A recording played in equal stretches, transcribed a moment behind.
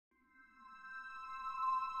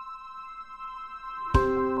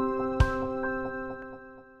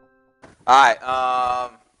All right.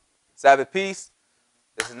 Sabbath peace.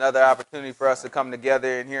 This is another opportunity for us to come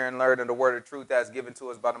together and hear and learn of the word of truth that's given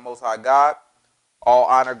to us by the Most High God. All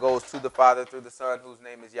honor goes to the Father through the Son, whose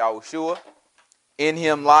name is Yahushua. In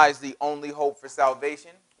him lies the only hope for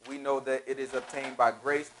salvation. We know that it is obtained by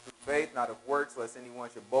grace through faith, not of works, lest anyone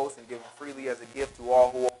should boast, and given freely as a gift to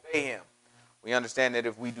all who obey him. We understand that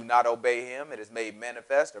if we do not obey him, it is made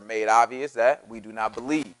manifest or made obvious that we do not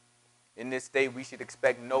believe. In this state, we should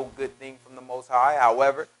expect no good thing from the Most High.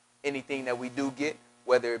 However, anything that we do get,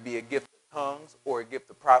 whether it be a gift of tongues or a gift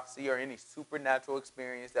of prophecy or any supernatural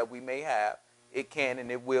experience that we may have, it can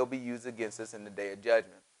and it will be used against us in the day of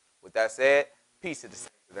judgment. With that said, peace to the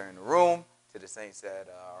saints that are in the room, to the saints that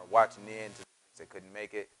are watching in, to the saints that couldn't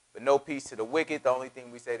make it. But no peace to the wicked. The only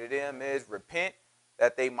thing we say to them is repent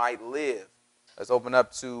that they might live. Let's open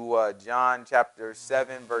up to John chapter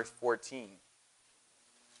 7, verse 14.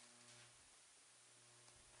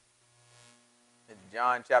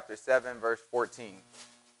 John chapter 7, verse 14.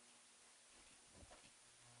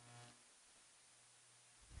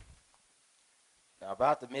 Now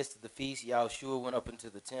about the midst of the feast, Yahushua went up into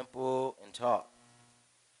the temple and taught.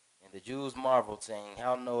 And the Jews marveled, saying,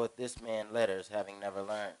 How knoweth this man letters, having never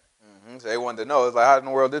learned? So they wanted to know, it's like, how in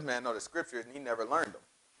the world this man know the scriptures and he never learned them?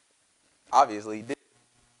 Obviously he did.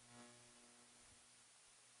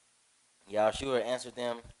 Yahushua answered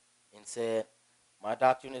them and said, My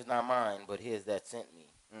doctrine is not mine, but his that sent me.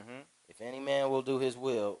 If any man will do his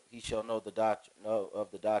will, he shall know of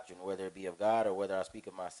the doctrine, whether it be of God or whether I speak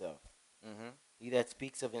of myself. He that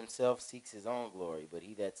speaks of himself seeks his own glory, but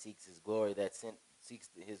he that seeks his glory that sent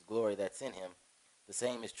him, the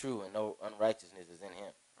same is true, and no unrighteousness is in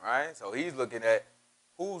him. Right? So he's looking at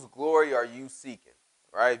whose glory are you seeking?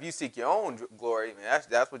 Right? If you seek your own glory, man,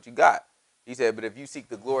 that's what you got. He said, but if you seek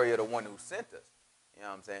the glory of the one who sent us, you know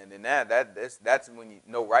what I'm saying? Then that's when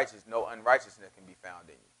no unrighteousness can be found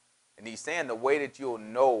in you. And he's saying the way that you'll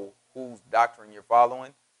know whose doctrine you're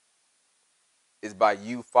following is by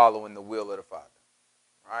you following the will of the Father.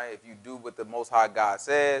 Right? If you do what the Most High God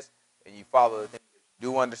says and you follow the things that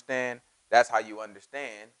you do understand, that's how you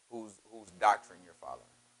understand whose doctrine you're following.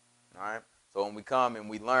 All right? So when we come and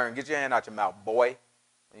we learn, get your hand out your mouth, boy.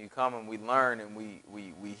 When you come and we learn and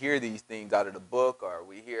we hear these things out of the book, or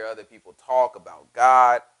we hear other people talk about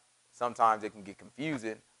God, sometimes it can get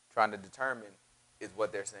confusing trying to determine is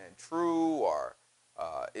what they're saying true, or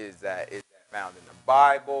is that found in the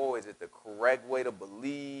Bible? Is it the correct way to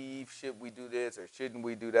believe? Should we do this or shouldn't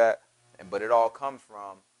we do that? But it all comes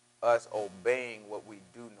from us obeying what we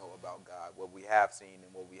do know about God, what we have seen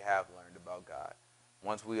and what we have learned about God.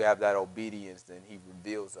 Once we have that obedience, then he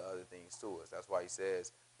reveals the other things to us. That's why he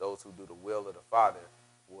says those who do the will of the Father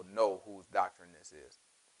will know whose doctrine this is.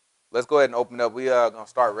 Let's go ahead and open up. We are going to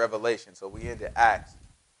start Revelation. So we ended Acts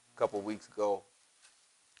a couple weeks ago.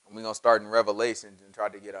 We're going to start in Revelations and try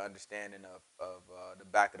to get an understanding of the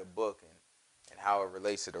back of the book and how it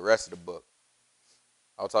relates to the rest of the book.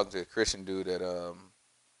 I was talking to a Christian dude at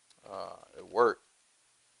work,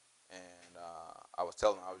 and I was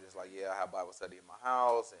telling him, I was just like, yeah, I have Bible study in my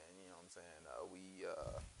house, and you know what I'm saying,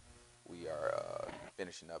 we are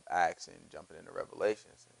finishing up Acts and jumping into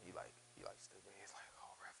Revelations, and he stood there, he's like,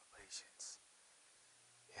 oh, Revelations.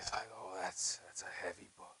 He's like, oh, that's a heavy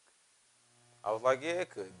book. I was like, yeah,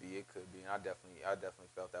 it could be. And I definitely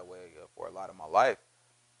felt that way for a lot of my life.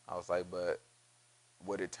 I was like, but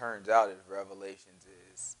what it turns out is Revelations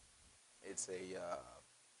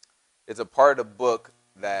it's a part of the book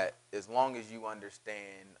that, as long as you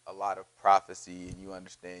understand a lot of prophecy and you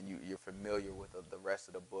understand you're familiar with the rest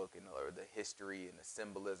of the book and or the history and the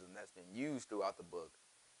symbolism that's been used throughout the book,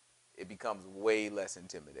 it becomes way less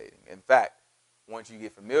intimidating. In fact, once you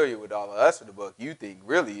get familiar with all the rest of the book, you think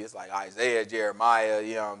really it's like Isaiah, Jeremiah,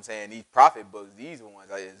 you know what I'm saying? These prophet books, these ones,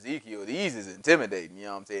 like Ezekiel, these is intimidating, you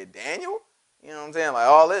know what I'm saying? Daniel, you know what I'm saying? Like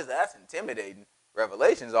all this, that's intimidating.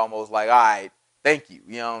 Revelation's almost like, all right, thank you,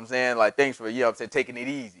 you know what I'm saying? Like thanks for, you know what I'm saying, taking it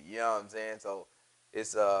easy, you know what I'm saying? So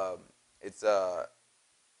it's the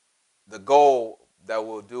goal that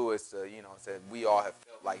we'll do is to, you know, say we all have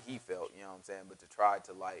felt like he felt, you know what I'm saying? But to try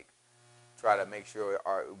to make sure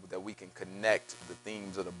that we can connect the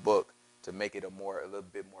themes of the book to make it a little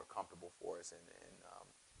bit more comfortable for us,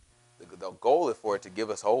 and the goal is for it to give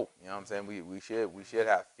us hope. You know what I'm saying? We should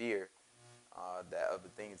have fear that of the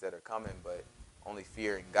things that are coming, but only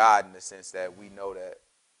fear in God in the sense that we know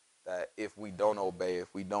that if we don't obey,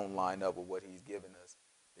 if we don't line up with what He's given us,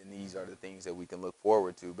 then these are the things that we can look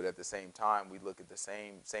forward to. But at the same time, we look at the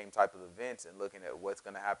same type of events and looking at what's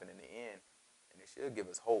going to happen in the end. And it should give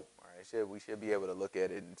us hope, right? We should be able to look at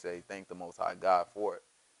it and say, thank the Most High God for it.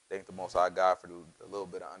 thank the Most High God for the little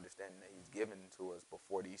bit of understanding that He's given to us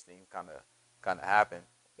before these things kind of happen,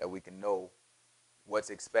 that we can know what's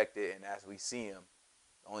expected, and as we see Him,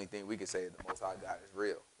 the only thing we can say is the Most High God is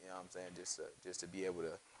real. You know what I'm saying? Just to be able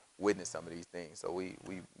to witness some of these things. So we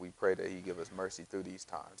pray that He give us mercy through these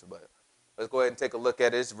times. But let's go ahead and take a look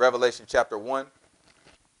at this. Revelation chapter 1.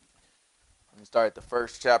 Let me start at the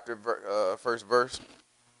first chapter, first verse.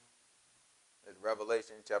 It's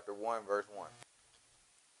Revelation chapter 1, verse 1.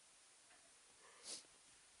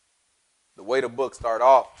 The way the book start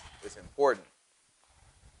off is important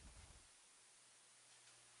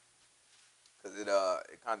because it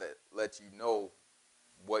kind of lets you know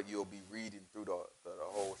what you'll be reading through the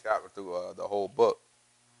whole chapter, through the whole book.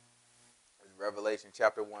 It's Revelation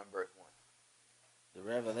chapter 1, verse 1. The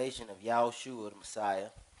revelation of Yahushua, the Messiah.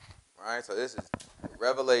 All right, so this is the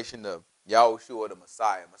revelation of Yahushua the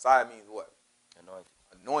Messiah. Messiah means what? Anointed.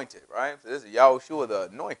 Anointed, right? So this is Yahushua the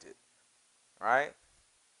Anointed, right?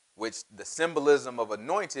 Which the symbolism of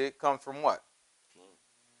anointed comes from what? King.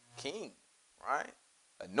 King, right?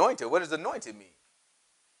 Anointed. What does anointed mean?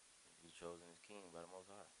 To be chosen as king by the Most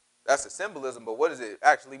High. That's the symbolism, but what does it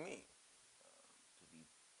actually mean? To be,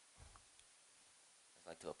 it's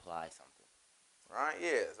like to apply something. Right?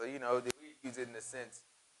 Yeah. So we use it in the sense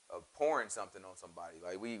of pouring something on somebody.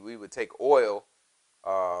 Like we would take oil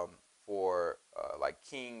for like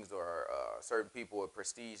kings or certain people of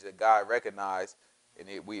prestige that God recognized, and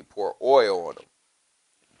we pour oil on them.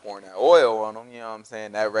 Pouring that oil on them, you know what I'm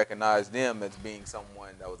saying? That recognized them as being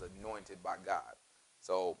someone that was anointed by God.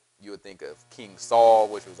 So you would think of King Saul,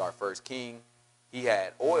 which was our first king. He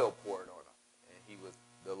had oil poured on him, and he was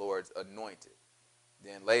the Lord's anointed.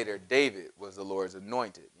 Then later, David was the Lord's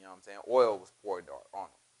anointed. You know what I'm saying? Oil was poured on him.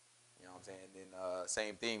 You know what I'm saying? Then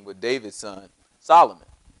same thing with David's son, Solomon.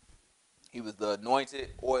 He was the anointed.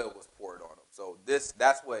 Oil was poured on him. So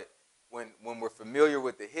that's what, when we're familiar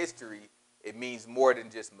with the history, it means more than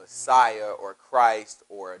just Messiah or Christ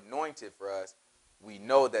or anointed for us. We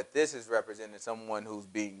know that this is representing someone who's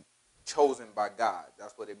being chosen by God.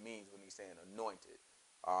 That's what it means when he's saying anointed.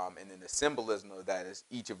 And then the symbolism of that is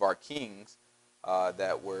each of our kings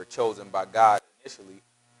that were chosen by God initially,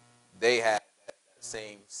 they had that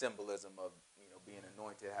same symbolism of being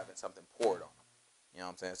anointed, having something poured on them. You know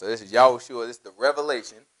what I'm saying? So this is Yahushua. This is the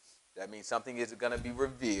revelation. That means something is going to be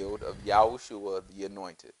revealed of Yahushua, the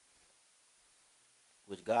anointed.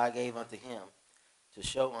 Which God gave unto him to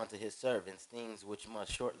show unto his servants things which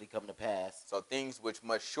must shortly come to pass. So things which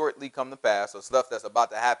must shortly come to pass. So stuff that's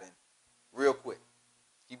about to happen real quick.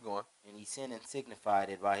 Keep going. And he sent and signified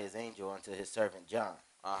it by his angel unto his servant John.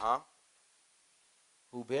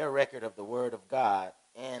 Who bear record of the word of God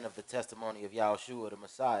and of the testimony of Yahushua the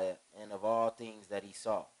Messiah and of all things that he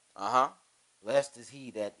saw. Blessed is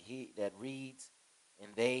he that reads,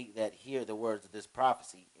 and they that hear the words of this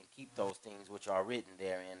prophecy, and keep those things which are written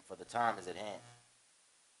therein, for the time is at hand.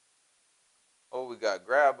 Oh, we got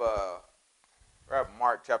grab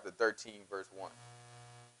Mark chapter 13, verse 1.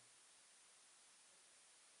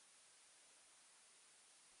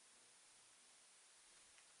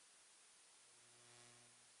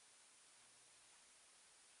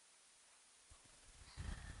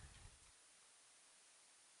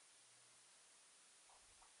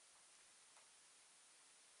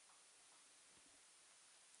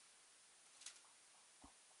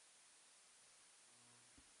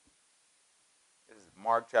 This is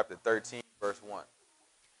Mark chapter 13, verse 1.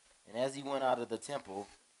 And as he went out of the temple,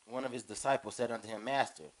 one of his disciples said unto him,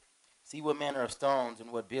 Master, see what manner of stones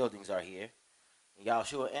and what buildings are here. And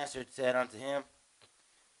Yahushua answered, said unto him,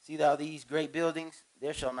 See thou these great buildings?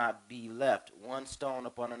 There shall not be left one stone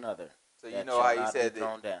upon another. So that how shall he not said be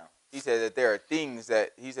thrown down. He said that there are things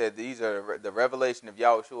that he said these are the revelation of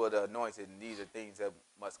Yahushua the Anointed, and these are things that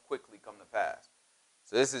must quickly come to pass.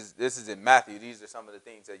 So this is in Matthew. These are some of the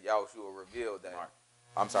things that Yahushua revealed that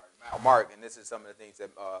Mark, and this is some of the things that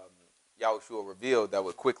Yahushua revealed that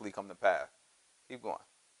would quickly come to pass. Keep going.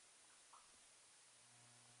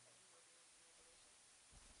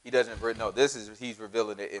 He doesn't know. He's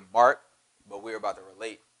revealing it in Mark, but we're about to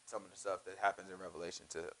relate some of the stuff that happens in Revelation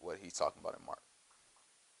to what he's talking about in Mark.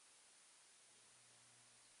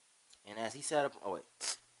 And as he sat up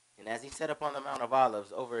on the Mount of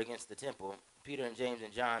Olives over against the temple, Peter and James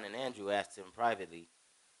and John and Andrew asked him privately,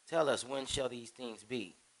 Tell us, when shall these things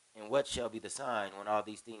be? And what shall be the sign when all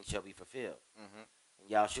these things shall be fulfilled? And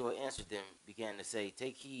Yahushua answered them, began to say,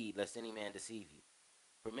 Take heed, lest any man deceive you.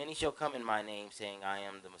 For many shall come in my name, saying, I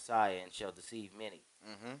am the Messiah, and shall deceive many.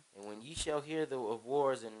 And when ye shall hear of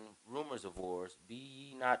wars and rumors of wars, be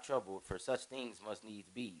ye not troubled, for such things must needs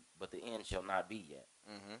be, but the end shall not be yet.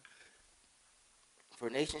 For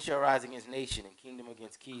nation shall rise against nation, and kingdom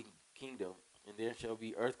against kingdom, and there shall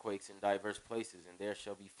be earthquakes in diverse places, and there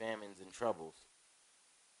shall be famines and troubles.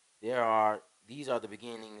 These are the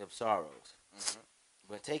beginning of sorrows. Mm-hmm.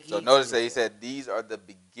 But take heed. So notice that he said these are the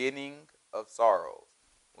beginning of sorrows.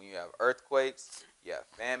 When you have earthquakes, you have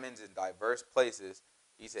famines in diverse places.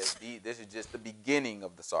 He says this is just the beginning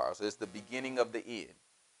of the sorrow. So it's the beginning of the end.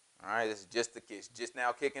 All right, this is just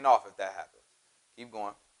now kicking off if that happens. Keep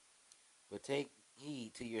going. But take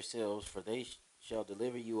heed to yourselves, for they shall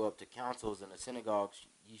deliver you up to councils, and the synagogues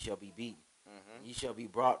ye shall be beaten. Mm-hmm. Ye shall be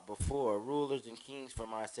brought before rulers and kings for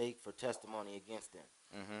my sake, for testimony against them.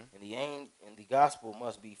 Mm-hmm. And the gospel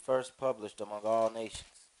must be first published among all nations.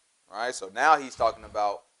 All right, so now he's talking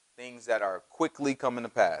about things that are quickly coming to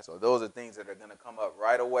pass, or those are things that are going to come up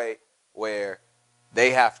right away, where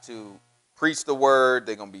they have to preach the word.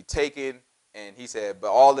 They're going to be taken. And he said, but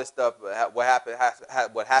all this stuff, what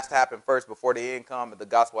has to happen first before the end comes, the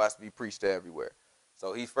gospel has to be preached to everywhere.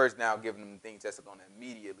 So he's first now giving them things that's going to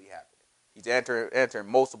immediately happen. He's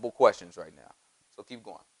answering multiple questions right now. So keep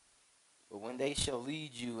going. But when they shall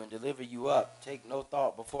lead you and deliver you up, take no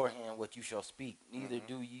thought beforehand what you shall speak, neither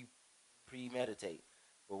do ye premeditate.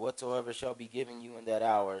 But whatsoever shall be given you in that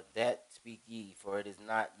hour, that speak ye, for it is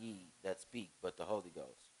not ye that speak, but the Holy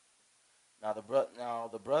Ghost. Now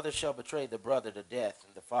the brother shall betray the brother to death,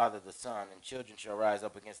 and the father the son, and children shall rise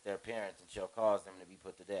up against their parents, and shall cause them to be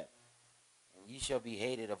put to death. And ye shall be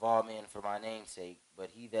hated of all men for my name's sake, but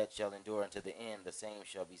he that shall endure unto the end, the same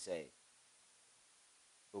shall be saved.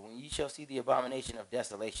 But when ye shall see the abomination of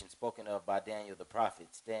desolation spoken of by Daniel the prophet,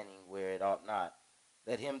 standing where it ought not,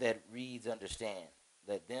 let him that reads understand.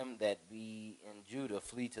 Let them that be in Judah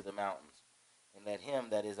flee to the mountains. And let him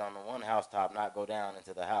that is on the one housetop not go down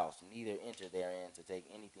into the house, neither enter therein to take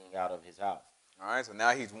anything out of his house. All right, so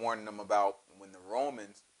now he's warning them about when the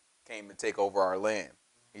Romans came to take over our land.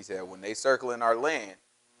 He said when they circle in our land,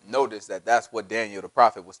 notice that that's what Daniel the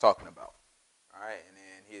prophet was talking about. All right, and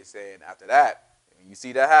then he is saying after that, when you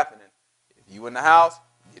see that happening, if you in the house,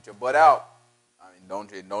 get your butt out. I mean,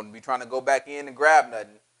 don't be trying to go back in and grab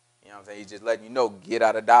nothing. You know what I'm saying? He's just letting you know, get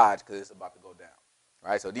out of Dodge because it's about to go down.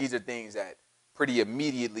 All right, so these are things that pretty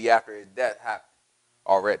immediately after his death happened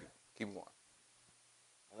already. Keep going.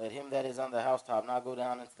 Let him that is on the housetop not go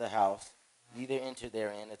down into the house, neither enter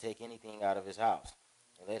therein to take anything out of his house.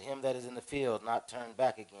 And let him that is in the field not turn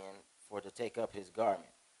back again for to take up his garment.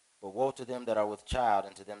 But woe to them that are with child,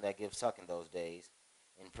 and to them that give suck in those days.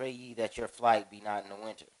 And pray ye that your flight be not in the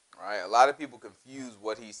winter. All right, a lot of people confuse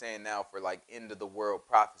what he's saying now for like end of the world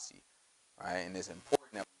prophecy. All right, and it's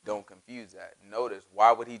important that we don't confuse that. Notice,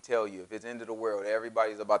 why would he tell you if it's end of the world,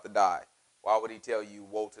 everybody's about to die? Why would he tell you,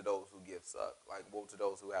 woe to those who give suck? Like, woe to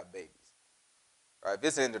those who have babies. Right? If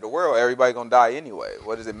it's the end of the world, everybody's going to die anyway.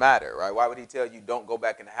 What does it matter, right? Why would he tell you, don't go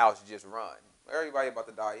back in the house, just run? Everybody about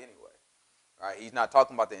to die anyway. Right? He's not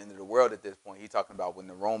talking about the end of the world at this point. He's talking about when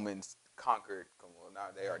the Romans conquered, well, now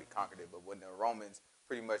they already conquered it, but when the Romans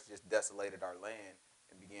pretty much just desolated our land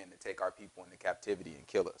and began to take our people into captivity and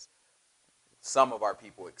kill us. Some of our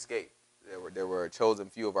people escaped. There were a chosen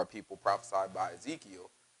few of our people prophesied by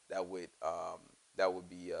Ezekiel that would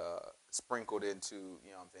be sprinkled into,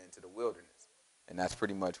 you know what I'm saying, into the wilderness. And that's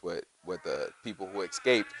pretty much what the people who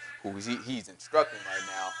escaped, who he's instructing right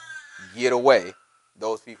now, get away.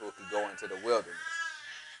 Those people could go into the wilderness.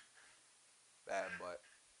 Bad, but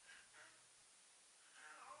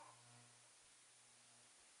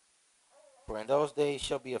For in those days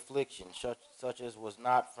shall be affliction, such as was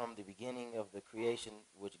not from the beginning of the creation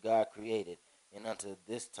which God created, and unto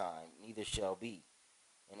this time, neither shall be.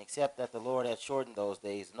 And except that the Lord hath shortened those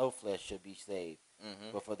days, no flesh should be saved.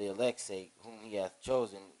 Mm-hmm. But for the elect's sake, whom he hath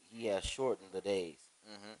chosen, he hath shortened the days.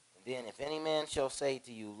 Mm-hmm. And then if any man shall say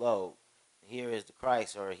to you, Lo, here is the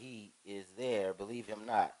Christ, or he is there, believe him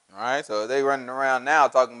not. All right, so they running around now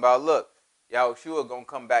talking about, look, Yahushua going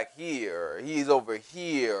to come back here, or he's over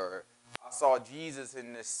here, or I saw Jesus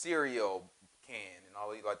in the cereal can, and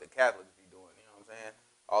all these, like the Catholics be doing, you know what I'm saying?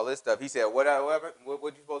 All this stuff. He said, what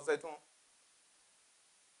you supposed to say to him?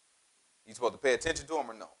 You supposed to pay attention to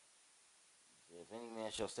him or no? If any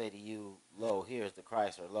man shall say to you, Lo, here is the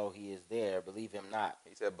Christ, or Lo, he is there, believe him not.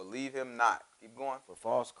 He said, believe him not. Keep going. For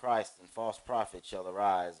false Christs and false prophets shall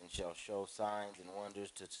arise, and shall show signs and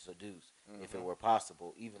wonders to seduce, if it were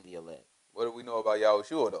possible, even the elect. What do we know about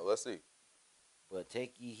Yahushua, though? Let's see. But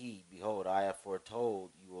take ye heed, behold, I have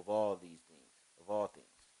foretold you of all these things, of all things.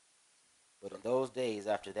 But in those days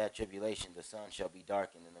after that tribulation, the sun shall be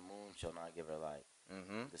darkened, and the moon shall not give her light.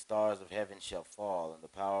 Mm-hmm. The stars of heaven shall fall, and the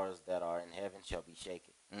powers that are in heaven shall be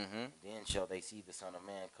shaken. Then shall they see the Son of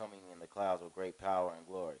Man coming in the clouds with great power and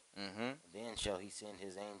glory. And then shall he send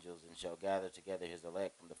his angels, and shall gather together his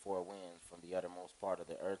elect from the four winds, from the uttermost part of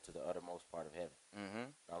the earth to the uttermost part of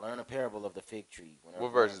heaven. Now learn a parable of the fig tree. When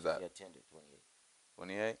What verse is that? Yet tender, 28.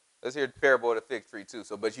 28. Let's hear the parable of the fig tree too.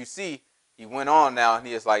 So, but you see, he went on now, and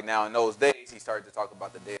he is like, now in those days, he started to talk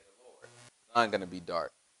about the day of the Lord. Sun going to be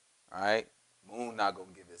dark. All right? Moon not going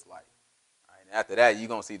to give his light. All right? And after that, you're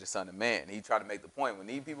going to see the Son of Man. He tried to make the point. When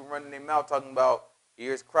these people running their mouth talking about,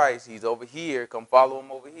 here's Christ, he's over here, come follow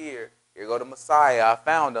him over here. Here go the Messiah, I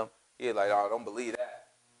found him. He's like, oh, don't believe that.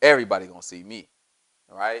 Everybody going to see me.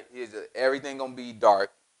 All right? Everything going to be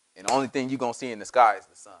dark, and the only thing you're going to see in the sky is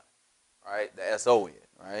the sun. Right? The S-O-N,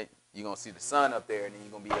 right? You're going to see the sun up there, and then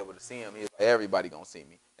you're going to be able to see him. He's like, everybody going to see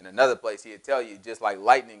me. In another place, he'll tell you, just like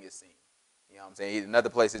lightning is seen. You know what I'm saying? Another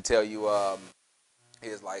place he'll tell you,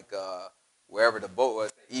 is like wherever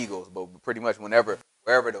the eagles, but pretty much wherever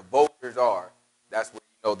the vultures are, that's where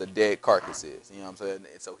you know the dead carcass is. You know what I'm saying?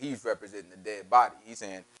 And so he's representing the dead body. He's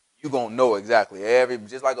saying, you're going to know exactly.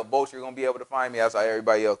 Just like a vulture going to be able to find me, that's how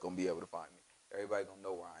everybody else going to be able to find me. Everybody going to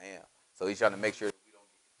know where I am. So he's trying to make sure that we don't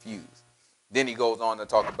get confused. Then he goes on to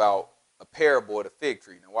talk about a parable of the fig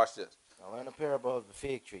tree. Now watch this. Now learn a parable of the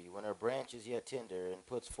fig tree. When her branch is yet tender and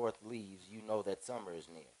puts forth leaves, you know that summer is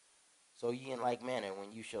near. So ye in like manner,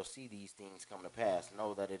 when you shall see these things come to pass,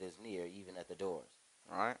 know that it is near, even at the doors.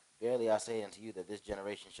 All right. Verily I say unto you that this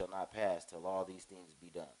generation shall not pass till all these things be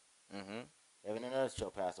done. Heaven and earth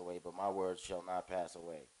shall pass away, but my words shall not pass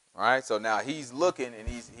away. All right. So now he's looking and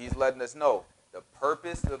he's letting us know the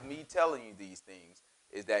purpose of me telling you these things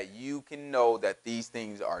is that you can know that these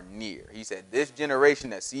things are near. He said this generation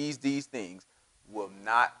that sees these things will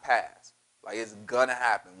not pass. Like, it's going to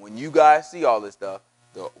happen. When you guys see all this stuff,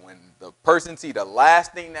 when the person see the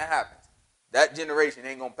last thing that happens, that generation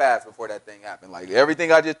ain't going to pass before that thing happens. Like,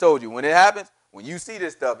 everything I just told you, when it happens, when you see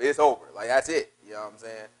this stuff, it's over. Like, that's it. You know what I'm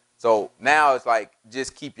saying? So now it's like,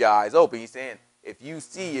 just keep your eyes open. He's saying, if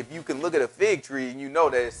you can look at a fig tree and you know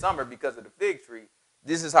that it's summer because of the fig tree,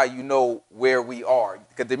 this is how you know where we are.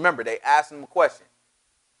 Because remember, they asked him a question.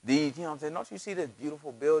 You know what I'm saying? Don't you see this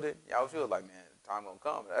beautiful building? Yahushua was like, man, time gonna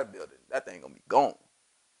come, that thing gonna be gone.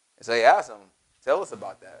 And so they asked him, tell us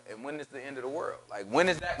about that. And when is the end of the world? Like, when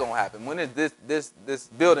is that gonna happen? When is this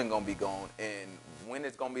building gonna be gone? And when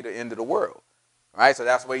is gonna be the end of the world? All right, so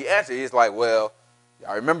that's what he answered. He's like, well,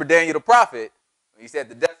 y'all remember Daniel the prophet? When he said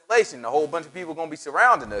the desolation, a whole bunch of people gonna be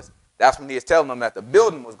surrounding us. That's when he was telling them that the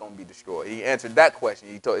building was going to be destroyed. He answered that question.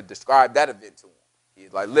 He described that event to them.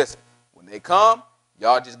 He's like, listen, when they come,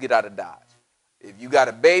 y'all just get out of Dodge. If you got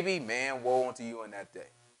a baby, man, woe unto you in that day.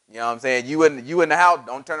 You know what I'm saying? You in the house,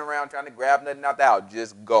 don't turn around trying to grab nothing out the house.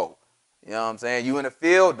 Just go. You know what I'm saying? You in the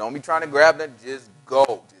field, don't be trying to grab nothing. Just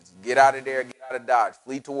go. Just get out of there, get out of Dodge.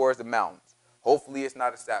 Flee towards the mountains. Hopefully it's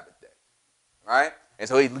not a Sabbath day. Right? And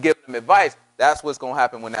so he's giving them advice. That's what's going to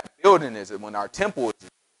happen when that building is, when our temple is.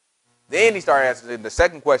 Then he started answering the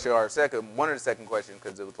second question, one of the second questions,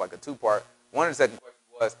 because it was like a two-part. One of the second questions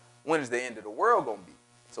was, when is the end of the world going to be?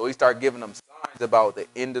 So he started giving them signs about the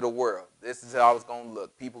end of the world. This is how it's going to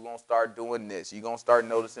look. People going to start doing this. You're going to start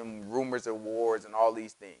noticing rumors of wars and all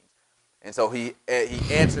these things. And so he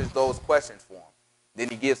answers those questions for them. Then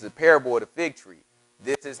he gives the parable of the fig tree.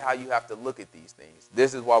 This is how you have to look at these things.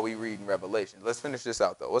 This is why we read in Revelation. Let's finish this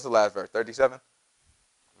out, though. What's the last verse? 37?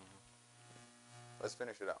 Let's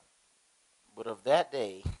finish it out. But of that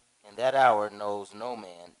day and that hour knows no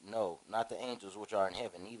man, no, not the angels which are in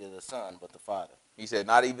heaven, neither the Son, but the Father. He said,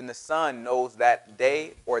 not even the Son knows that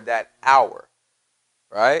day or that hour,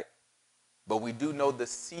 right? But we do know the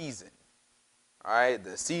season, all right?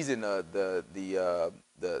 The season, the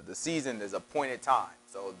season is appointed time,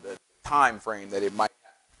 so the time frame that it might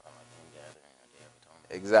happen.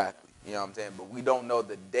 Exactly, you know what I'm saying? But we don't know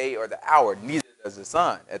the day or the hour, neither does the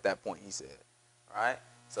Son at that point, he said, all right?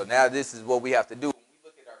 So now this is what we have to do. When we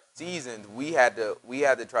look at our seasons, we had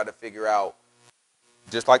to try to figure out,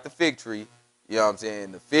 just like the fig tree, you know what I'm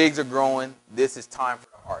saying? The figs are growing. This is time for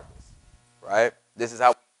the harvest, right? This is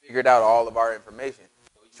how we figured out all of our information.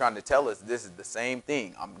 So he's trying to tell us this is the same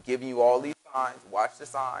thing. I'm giving you all these signs. Watch the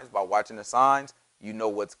signs. By watching the signs, you know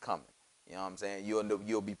what's coming. You know what I'm saying?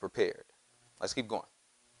 You'll be prepared. Let's keep going.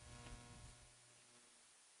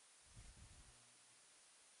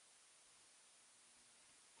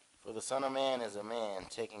 For the Son of Man is a man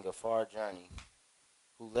taking a far journey,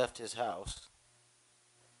 who left his house.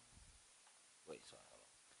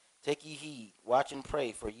 Take ye heed, watch and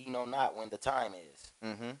pray, for ye know not when the time is.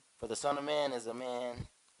 For the Son of Man is a man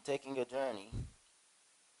taking a journey,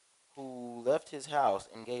 who left his house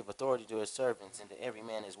and gave authority to his servants and to every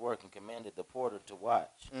man his work, and commanded the porter to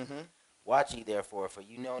watch. Mm-hmm. Watch ye therefore, for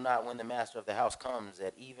you know not when the master of the house comes,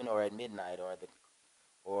 at even or at midnight, or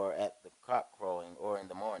at the cock crowing, or in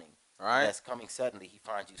the morning. All right. Lest coming suddenly he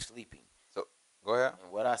find you sleeping. So go ahead.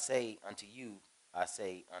 And what I say unto you, I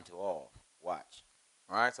say unto all, watch.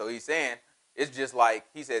 All right. So he's saying it's just like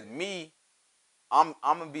he said, me. I'm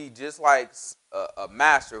gonna be just like a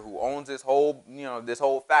master who owns this whole this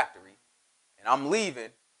whole factory, and I'm leaving,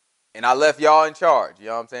 and I left y'all in charge. You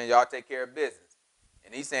know what I'm saying? Y'all take care of business.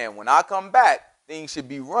 And he's saying when I come back, things should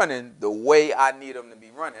be running the way I need them to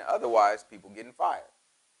be running. Otherwise, people getting fired.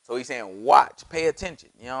 So he's saying, watch, pay attention.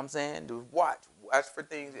 You know what I'm saying? Do watch for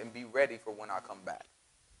things and be ready for when I come back.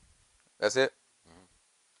 That's it. Mm-hmm.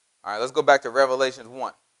 All right, let's go back to Revelation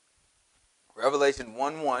 1. Revelation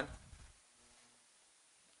 1:1.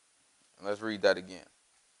 Let's read that again.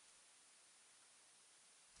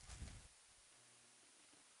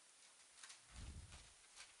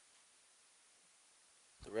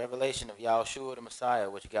 The revelation of Yahushua the Messiah,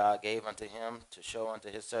 which God gave unto him to show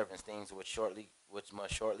unto his servants things which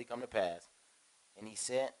must shortly come to pass. And he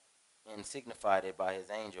sent and signified it by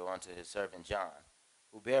his angel unto his servant John,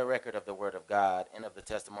 who bare record of the word of God and of the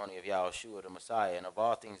testimony of Yahushua the Messiah, and of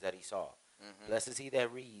all things that he saw. Mm-hmm. Blessed is he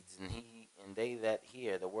that reads, and they that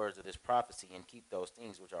hear the words of this prophecy, and keep those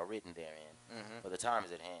things which are written therein, for the time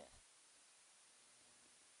is at hand.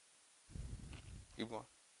 Keep going.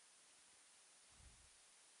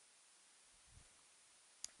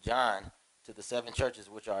 John, to the 7 churches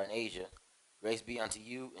which are in Asia, grace be unto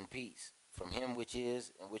you and peace, from him which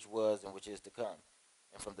is, and which was, and which is to come,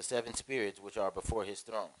 and from the 7 spirits which are before his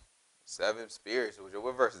throne. 7 spirits.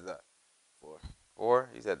 What verse is that? 4. 4.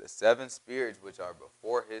 He said the 7 spirits which are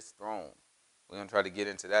before his throne. We're going to try to get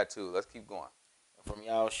into that too. Let's keep going. And from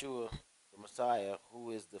Yahushua, the Messiah,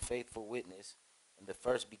 who is the faithful witness, and the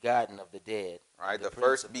first begotten of the dead. All right, the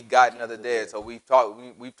first begotten of the dead. So we've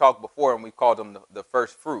talked before, and we've called him the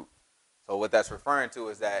first fruit. So what that's referring to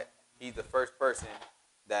is that he's the first person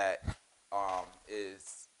that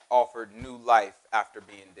is offered new life after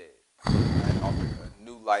being dead. Right? Offered a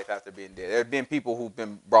new life after being dead. There have been people who've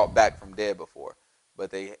been brought back from dead before,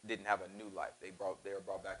 but they didn't have a new life. They were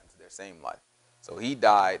brought back into their same life. So he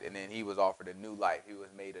died, and then he was offered a new life. He was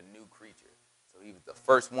made a new creature. So he was the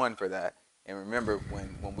first one for that. And remember,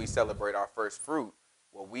 when we celebrate our first fruit,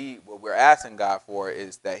 what we're asking God for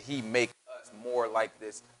is that He make us more like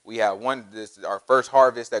this. We have this is our first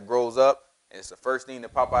harvest that grows up, and it's the first thing to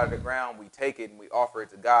pop out of the ground. We take it and we offer it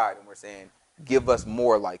to God, and we're saying, give us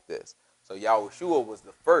more like this. So Yahushua was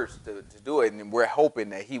the first to do it, and we're hoping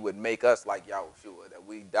that He would make us like Yahushua, that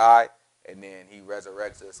we die, and then He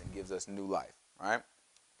resurrects us and gives us new life. Right?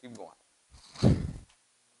 Keep going.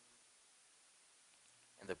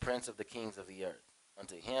 And the prince of the kings of the earth,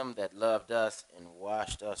 unto him that loved us and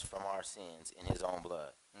washed us from our sins in his own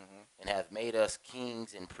blood, and hath made us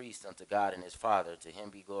kings and priests unto God and his Father. To him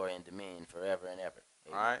be glory and dominion forever and ever.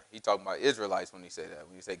 Amen. All right. He talking about Israelites when he said that.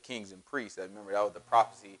 When he said kings and priests, remember that was the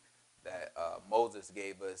prophecy that Moses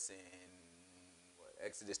gave us in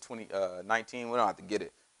Exodus 19. We don't have to get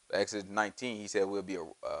it. But Exodus 19, he said we'll be a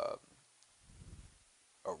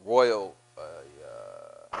royal,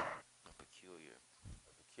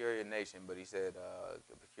 peculiar nation, but he said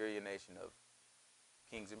a peculiar nation of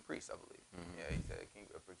kings and priests, I believe. Mm-hmm. Yeah, he said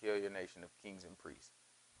a peculiar nation of kings and priests.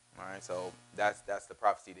 All right, so that's the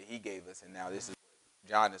prophecy that he gave us, and now this is what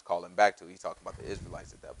John is calling back to. He's talking about the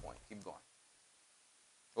Israelites at that point. Keep going.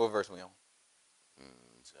 What verse we on?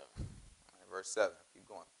 7. All right, verse 7. Keep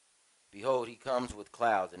going. Behold, he comes with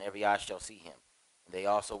clouds, and every eye shall see him. And they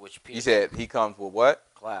also which pierce. He said he comes with what?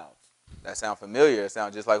 Clouds. That sounds familiar. It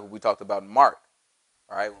sounds just like what we talked about in Mark.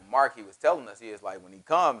 All right, when Mark, he was telling us, he is like, when he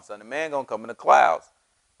comes, Son of Man gonna come in the clouds,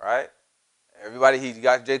 right? Everybody just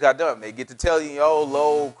got done. They get to tell you, oh,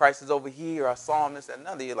 lo, Christ is over here. I saw him, this and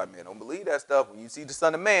another. You're like, man, don't believe that stuff. When you see the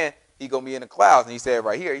Son of Man, he gonna be in the clouds. And he said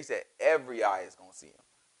right here, he said every eye is gonna see him.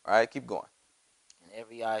 All right, keep going. And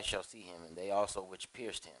every eye shall see him, and they also which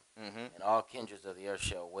pierced him. Mm-hmm. And all kindreds of the earth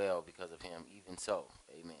shall wail because of him. Even so,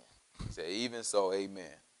 amen. He said, even so,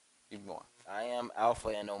 amen. Keep going. I am Alpha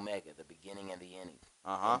and Omega, the beginning and the ending.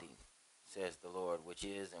 Ending, says the Lord, which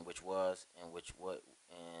is and which was and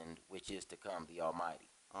which is to come, the Almighty.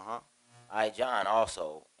 I, John,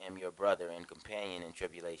 also am your brother and companion in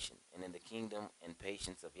tribulation, and in the kingdom and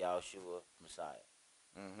patience of Yahushua Messiah.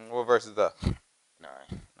 What verse is that? 9.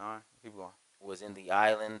 Keep going. Was in the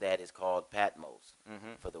island that is called Patmos,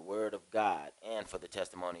 for the word of God and for the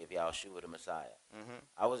testimony of Yahushua the Messiah.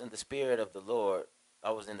 I was in the spirit of the Lord. I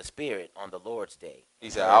was in the spirit on the Lord's day. He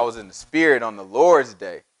said, I was in the spirit on the Lord's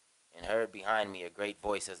day. and heard behind me a great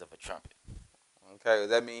voice as of a trumpet. Okay, does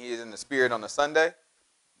that mean he is in the spirit on the Sunday?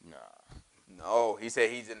 Nah. No, he said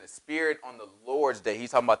he's in the spirit on the Lord's day.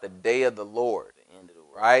 He's talking about the day of the Lord. The end of the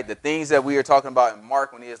world. Right? The things that we are talking about in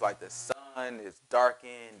Mark when he is like the sun is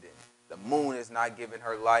darkened and the moon is not giving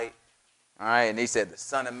her light. All right, and he said the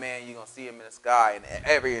Son of Man, you're going to see him in the sky. And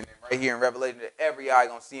right here in Revelation, every eye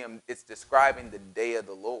going to see him. It's describing the day of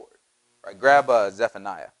the Lord. Right? Grab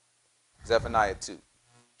Zephaniah. Zephaniah 2.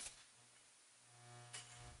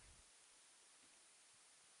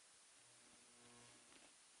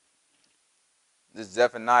 This is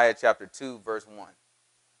Zephaniah chapter 2, verse 1.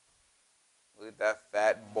 Look at that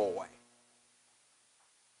fat boy.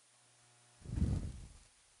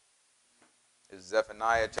 It's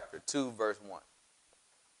Zephaniah chapter 2, verse 1.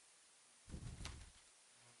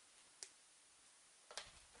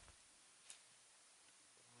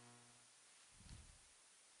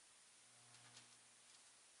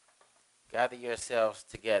 Gather yourselves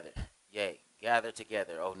together, yea, gather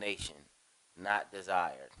together, O nation, not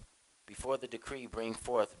desired. Before the decree bring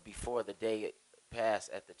forth, before the day pass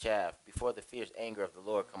at the chaff, before the fierce anger of the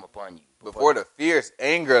Lord come upon you. Before the fierce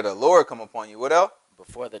anger of the Lord come upon you. What else?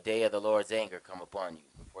 Before the day of the Lord's anger come upon you.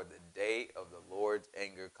 Before the day of the Lord's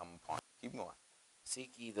anger come upon you. Keep going.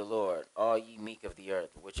 Seek ye the Lord, all ye meek of the earth,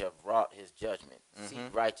 which have wrought his judgment. Seek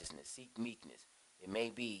righteousness, seek meekness. It may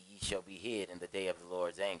be ye shall be hid in the day of the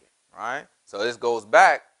Lord's anger. Right? So this goes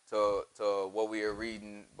back to what we were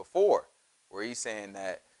reading before, where he's saying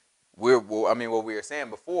that what we were saying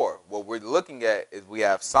before, what we're looking at is we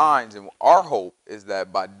have signs, and our hope is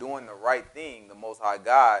that by doing the right thing, the Most High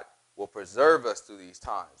God will preserve us through these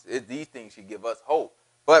times. These things should give us hope.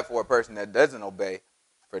 But for a person that doesn't obey,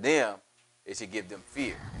 for them, it should give them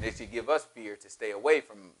fear. And it should give us fear to stay away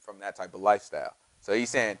from that type of lifestyle. So he's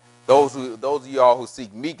saying, those of y'all who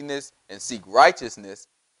seek meekness and seek righteousness,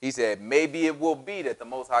 he said, maybe it will be that the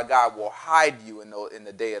Most High God will hide you in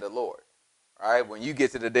the day of the Lord. All right, when you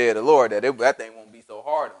get to the day of the Lord, that thing won't be so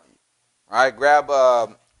hard on you. All right, grab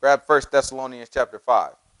 1 Thessalonians chapter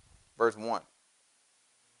 5, verse 1.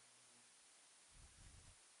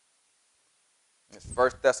 It's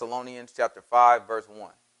 1 Thessalonians chapter 5, verse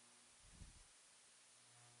 1.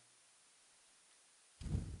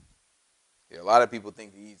 Yeah, a lot of people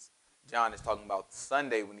think John is talking about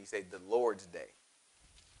Sunday when he says the Lord's day.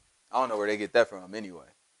 I don't know where they get that from anyway.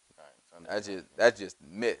 That's just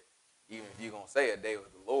myth. Even if you're going to say a day was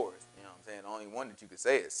the Lord's, you know what I'm saying? The only one that you could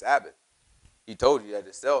say is Sabbath. He told you that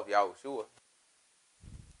himself, Yahushua.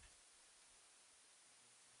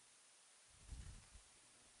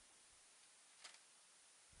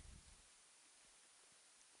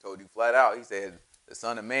 Told you flat out. He said, the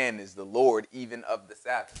Son of Man is the Lord even of the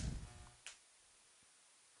Sabbath.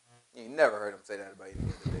 You never heard him say that about any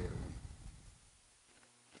other day of the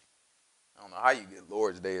week. I don't know how you get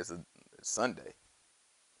Lord's Day as a Sunday.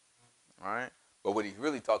 All right? But what he's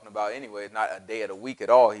really talking about anyway is not a day of the week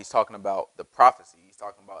at all. He's talking about the prophecy. He's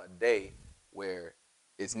talking about a day where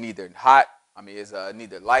it's neither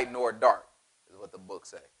neither light nor dark, is what the book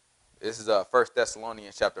say. This is 1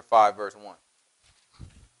 Thessalonians chapter 5, verse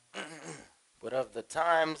 1. But of the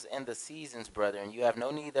times and the seasons, brethren, you have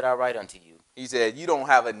no need that I write unto you. He said, you don't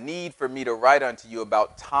have a need for me to write unto you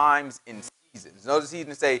about times and seasons. Notice he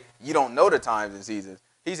didn't say you don't know the times and seasons.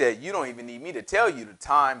 He said, you don't even need me to tell you the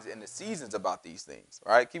times and the seasons about these things.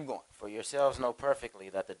 All right, keep going. For yourselves know perfectly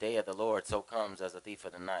that the day of the Lord so comes as a thief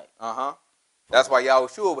of the night. That's why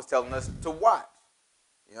Yahushua was telling us to watch.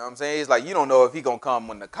 You know what I'm saying? He's like, you don't know if he's going to come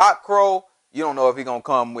when the cock crow. You don't know if he's going to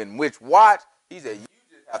come when which watch. He said, you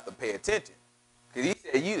just have to pay attention. Because he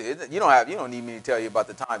said, you don't need me to tell you about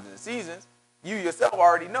the times and the seasons. You yourself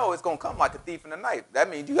already know it's going to come like a thief in the night.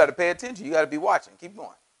 That means you got to pay attention. You got to be watching. Keep going.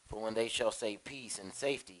 For when they shall say peace and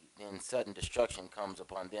safety, then sudden destruction comes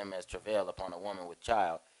upon them as travail upon a woman with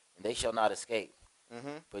child, and they shall not escape.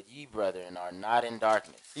 But ye, brethren, are not in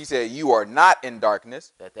darkness. He said, you are not in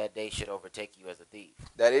darkness. That day should overtake you as a thief.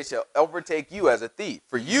 That it shall overtake you as a thief.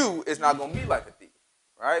 For you, it's not going to be like a thief,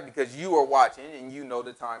 right? Because you are watching and you know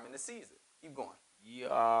the time and the season. Keep going. Ye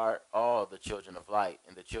are all the children of light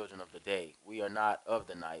and the children of the day. We are not of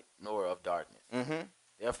the night, nor of darkness.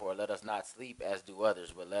 Therefore, let us not sleep as do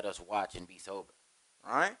others, but let us watch and be sober.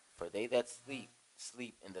 All right. For they that sleep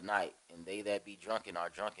in the night, and they that be drunken are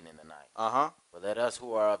drunken in the night. But let us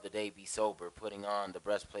who are of the day be sober, putting on the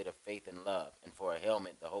breastplate of faith and love, and for a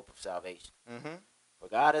helmet the hope of salvation. For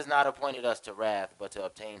God has not appointed us to wrath, but to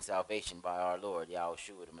obtain salvation by our Lord,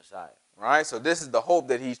 Yahushua the Messiah. All right, so this is the hope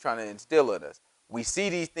that he's trying to instill in us. We see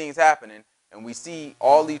these things happening, and we see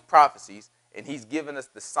all these prophecies, and he's given us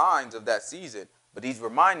the signs of that season, but he's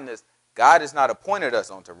reminding us God has not appointed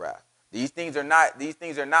us unto wrath. These things are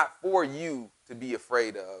not for you to be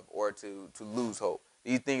afraid of or to lose hope.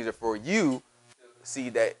 These things are for you to see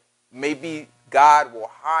that maybe God will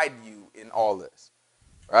hide you in all this,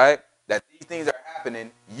 right? That these things are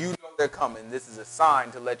happening, you know they're coming. This is a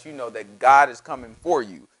sign to let you know that God is coming for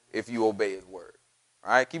you if you obey his word.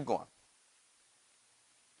 All right, keep going.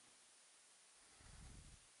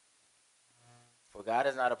 For God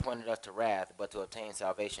has not appointed us to wrath, but to obtain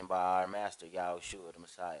salvation by our Master Yahushua the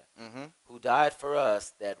Messiah, who died for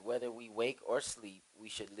us, that whether we wake or sleep, we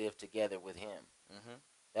should live together with him.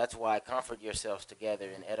 That's why comfort yourselves together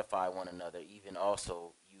and edify one another, even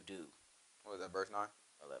also you do. What was that, verse 9?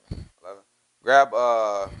 11. 11.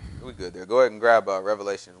 Grab, we good there. Go ahead and grab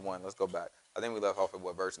Revelation 1. Let's go back. I think we left off at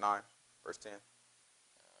what, verse 9? Verse 10?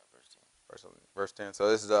 Verse 10. Verse 10. So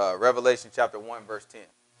this is Revelation chapter 1, verse 10.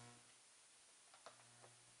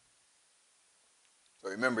 So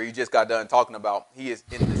remember, he just got done talking about he is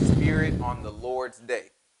in the spirit on the Lord's day.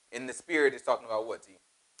 In the spirit is talking about what, T?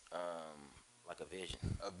 Like a vision.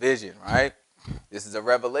 A vision, right? This is a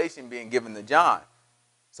revelation being given to John.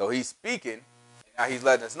 So he's speaking, and now he's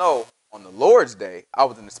letting us know on the Lord's day, I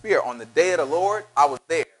was in the spirit. On the day of the Lord, I was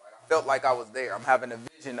there. I felt like I was there. I'm having a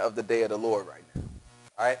vision of the day of the Lord right now.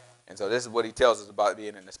 All right? And so this is what he tells us about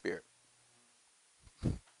being in the spirit.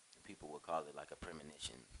 People would call it like a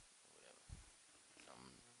premonition or whatever.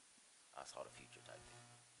 I saw the future type thing.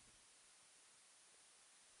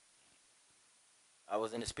 I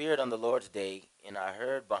was in the spirit on the Lord's day, and I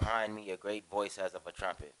heard behind me a great voice as of a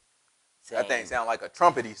trumpet, saying, That thing sound like a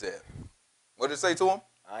trumpet, he said. What did it say to him?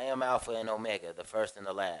 I am Alpha and Omega, the first and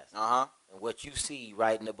the last. And what you see,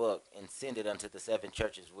 write in the book, and send it unto the 7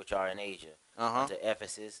 churches which are in Asia, unto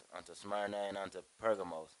Ephesus, unto Smyrna, and unto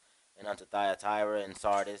Pergamos, and unto Thyatira and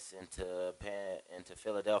Sardis, and to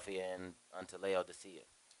Philadelphia, and unto Laodicea.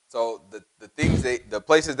 So the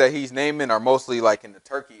places that he's naming are mostly like in the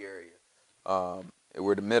Turkey area,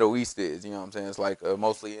 where the Middle East is. You know what I'm saying? It's like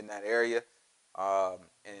mostly in that area.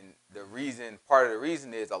 And part of the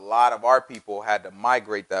reason is a lot of our people had to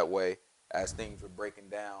migrate that way as things were breaking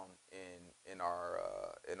down in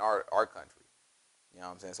our country. You know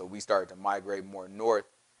what I'm saying? So we started to migrate more north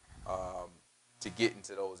to get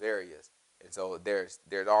into those areas. And so there's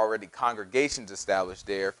already congregations established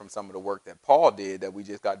there from some of the work that Paul did that we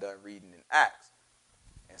just got done reading in Acts.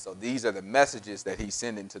 And so these are the messages that he's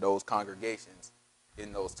sending to those congregations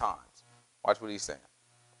in those times. Watch what he's saying.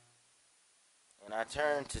 And I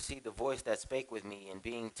turned to see the voice that spake with me, and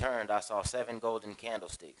being turned, I saw 7 golden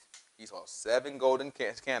candlesticks. He saw 7 golden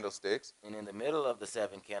candlesticks. And in the middle of the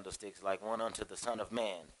 7 candlesticks, like one unto the Son of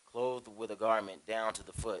Man, clothed with a garment down to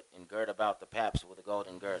the foot, and girt about the paps with a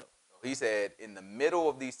golden girdle. He said, in the middle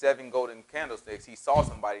of these 7 golden candlesticks, he saw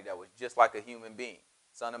somebody that was just like a human being,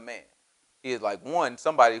 Son of Man. He is like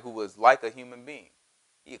somebody who was like a human being.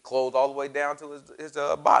 He had clothed all the way down to his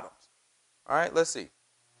bottoms. All right, let's see.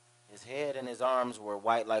 His head and his arms were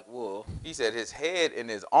white like wool. He said his head and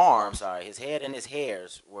his arms. His head and his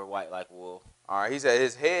hairs were white like wool. All right, he said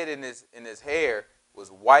his head and his hair was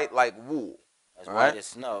white like wool. As white as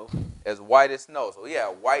snow. As white as snow. So yeah,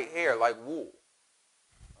 white hair like wool.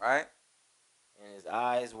 Right? And his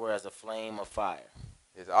eyes were as a flame of fire.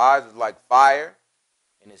 His eyes was like fire.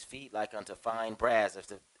 And his feet like unto fine brass,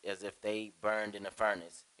 as if they burned in a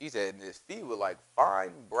furnace. He said his feet were like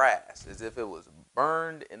fine brass, as if it was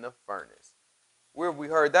burned in a furnace. Where have we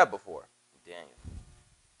heard that before?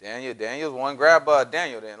 Daniel's one. Grab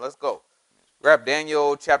Daniel then. Let's go. Grab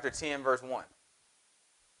Daniel chapter 10, verse 1.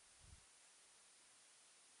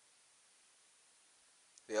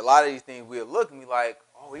 See, a lot of these things we'll look and be like,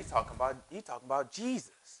 oh, he's talking about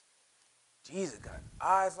Jesus. Jesus got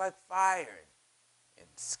eyes like fire, and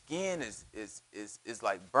skin is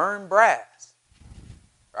like burned brass.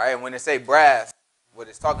 Right? And when they say brass, what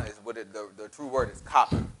it's talking is the true word is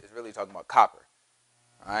copper. It's really talking about copper.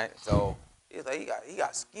 Right? So he's like he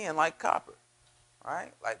got skin like copper.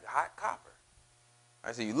 Right? Like hot copper.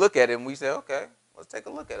 Right? So you look at it and we say, okay, let's take a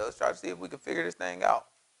look at it. Let's try to see if we can figure this thing out.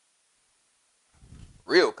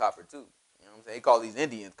 Real copper too. You know what I'm saying? They call these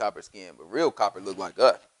Indians copper skin, but real copper look like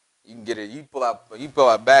us. You can get it. You pull out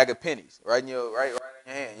a bag of pennies right in your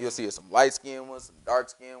hand. You'll see some light skin ones, some dark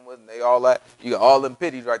skin ones, and they all that. You got all them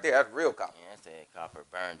pennies right there. That's real copper. Yeah, I said copper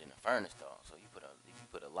burned in a furnace though. So you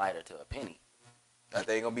put a lighter to a penny. That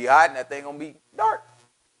thing gonna be hot and that thing gonna be dark.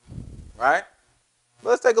 Right? But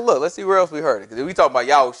let's take a look. Let's see where else we heard it. Because we talking about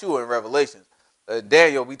Yahushua in Revelations.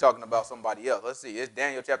 Daniel, we talking about somebody else. Let's see. It's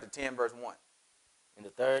Daniel chapter 10, verse 1. In the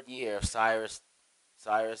 3rd year of Cyrus,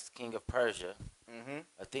 king of Persia,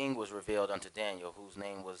 a thing was revealed unto Daniel, whose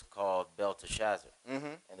name was called Belteshazzar.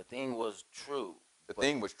 And the thing was true. The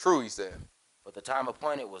thing was true, he said. For the time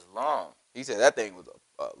appointed was long. He said that thing was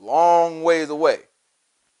a long ways away.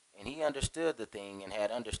 And he understood the thing and had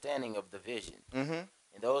understanding of the vision. Mm-hmm.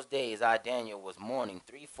 In those days I, Daniel, was mourning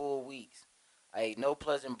 3 full weeks. I ate no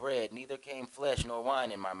pleasant bread, neither came flesh nor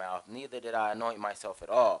wine in my mouth, neither did I anoint myself at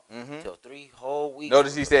all, till 3 whole weeks.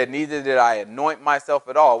 Notice he said, neither did I anoint myself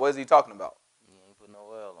at all. What is he talking about? He ain't put no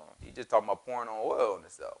oil on. He just talking about pouring on oil on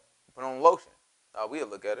himself. Put on lotion. We'll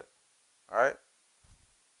look at it. All right.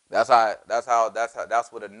 That's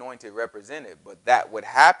what anointed represented. But that would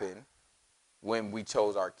happen when we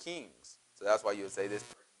chose our kings. So that's why you would say this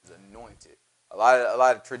person is anointed. A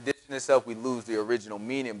lot of tradition itself, we lose the original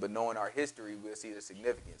meaning, but knowing our history, we'll see the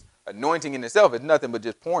significance. Anointing in itself is nothing but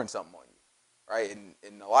just pouring something on you, right?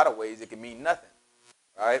 In a lot of ways, it can mean nothing,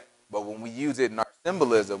 right? But when we use it in our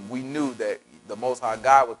symbolism, we knew that the Most High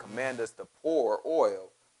God would command us to pour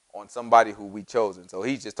oil on somebody who we chosen. So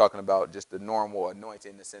he's just talking about just the normal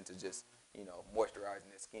anointing in the sense of just, moisturizing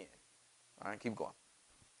the skin. All right, keep going.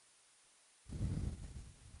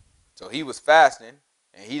 So he was fasting,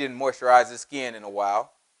 and he didn't moisturize his skin in a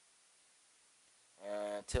while.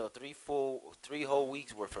 Until 3 whole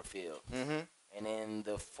weeks were fulfilled. Mm-hmm. And in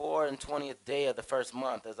the 24th day of the first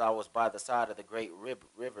month, as I was by the side of the great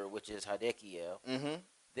river, which is Ezekiel,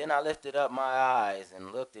 then I lifted up my eyes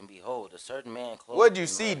and looked, and behold, a certain man clothed. What'd you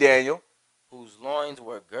see, Daniel? Whose loins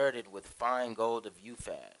were girded with fine gold of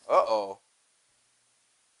Uphaz. Uh-oh.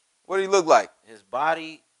 What did he look like? His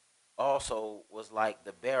body also was like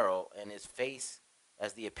the beryl, and his face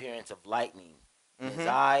as the appearance of lightning, and his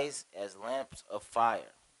eyes as lamps of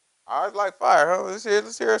fire. Eyes like fire, huh? Let's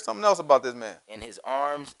hear something else about this man. And his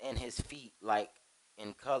arms and his feet like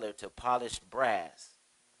in color to polished brass.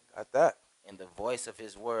 Got that. And the voice of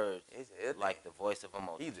his words like the voice of a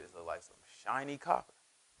multitude. He just looked like some shiny copper.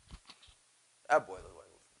 That boy looked like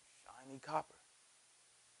some shiny copper.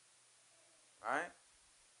 Right?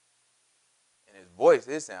 And his voice,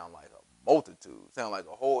 it sounds like a multitude. It sounds like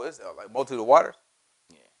multitude of waters.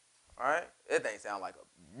 Yeah. All right? It ain't sound like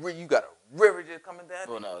you got a river just coming down.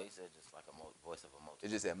 Well, no, he said just like a voice of a multitude.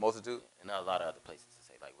 It just said multitude? Yeah. And a lot of other places to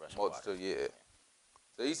say like rushing multitude, waters. Yeah.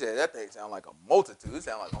 So he said that thing sound like a multitude. It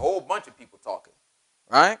sound like a whole bunch of people talking.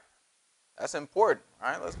 Right? That's important.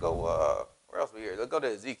 All right, let's go. Where else we here? Let's go to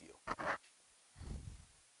Ezekiel.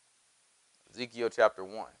 Ezekiel chapter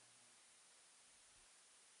 1.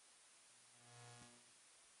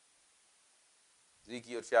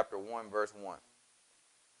 Ezekiel chapter 1, verse 1.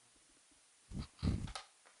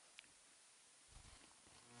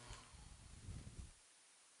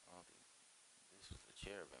 This was the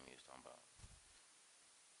cherubim he was talking about.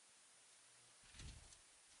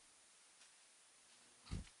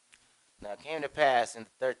 Now it came to pass in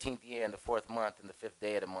the 13th year, in the 4th month, in the 5th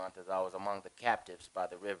day of the month, as I was among the captives by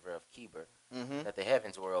the river of Chebar, that the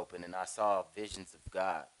heavens were open, and I saw visions of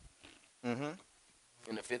God. In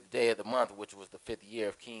the 5th day of the month, which was the 5th year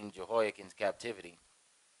of King Jehoiakim's captivity,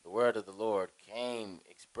 the word of the Lord came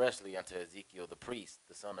expressly unto Ezekiel the priest,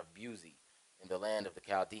 the son of Buzi, in the land of the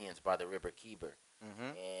Chaldeans by the river Chebar.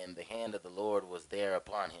 And the hand of the Lord was there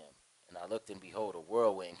upon him. And I looked, and behold, a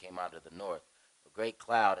whirlwind came out of the north, a great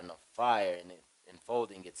cloud and a fire, and it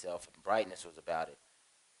enfolding itself, and brightness was about it.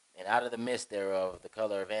 And out of the midst thereof the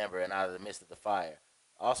color of amber, and out of the midst of the fire.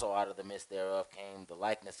 Also out of the midst thereof came the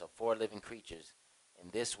likeness of 4 living creatures,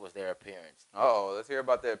 and this was their appearance. Let's hear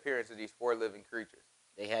about the appearance of these 4 living creatures.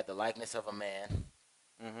 They had the likeness of a man,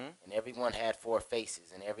 and everyone had 4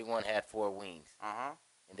 faces, and everyone had 4 wings.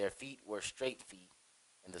 And their feet were straight feet,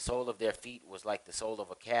 and the sole of their feet was like the sole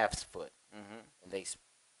of a calf's foot. And they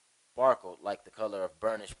sparkled like the color of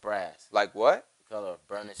burnished brass. Like what? The color of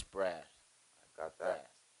burnished brass. I got that. Brass.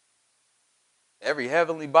 Every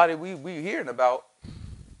heavenly body we hearing about,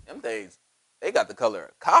 them things, they got the color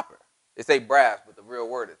of copper. They say brass, but the real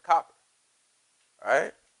word is copper.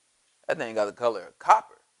 Right? That thing got the color of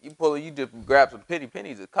copper. You just grab some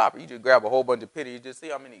pennies of copper. You just grab a whole bunch of pennies. You just see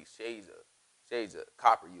how many shades of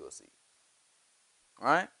copper you'll see.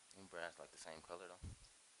 Right? Ain't brass like the same color though?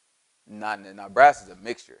 Not brass is a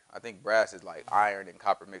mixture. I think brass is like iron and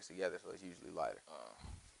copper mixed together, so it's usually lighter.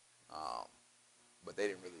 But they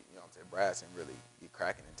didn't really, brass didn't really be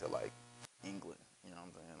cracking until like England,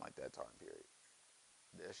 like that time period.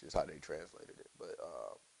 That's just how they translated it. But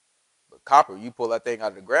copper, you pull that thing out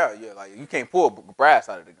of the ground, you can't pull brass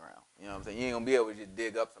out of the ground. You know what I'm saying? You ain't gonna be able to just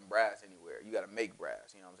dig up some brass anywhere. You gotta make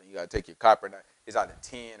brass. You know what I'm saying? You gotta take your copper, and it's either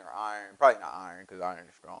tin or iron. Probably not iron because iron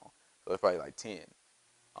is strong. So it's probably like tin.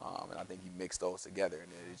 And I think you mix those together,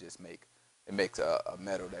 and then it makes a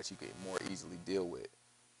metal that you can more easily deal with.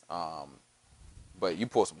 But you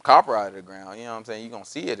pull some copper out of the ground, you know what I'm saying? You're going to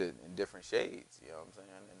see it in different shades, you know what I'm saying?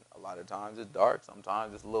 And a lot of times it's dark,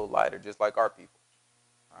 sometimes it's a little lighter, just like our people,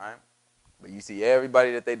 all right? But you see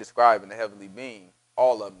everybody that they describe in the heavenly being,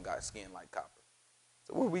 all of them got skin like copper.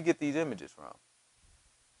 So where do we get these images from?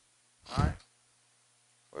 All right?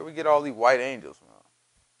 Where do we get all these white angels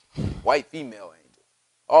from? White female angels.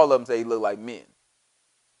 All of them say look like men.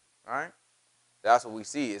 All right? That's what we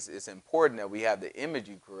see. It's important that we have the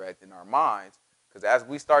imagery correct in our minds, because as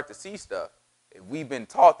we start to see stuff, if we've been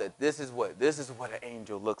taught that this is what an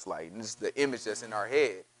angel looks like, and this is the image that's in our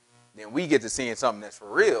head, then we get to seeing something that's for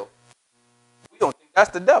real. We don't think that's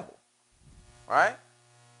the devil, right?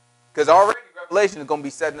 Because already Revelation is going to be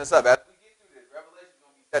setting us up. As we get through this, Revelation is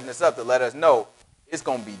going to be setting us up to let us know it's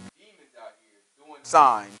going to be demons out here doing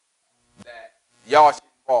signs that y'all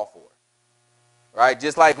shouldn't fall for. Right?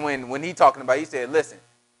 Just like when he talking about, he said, listen,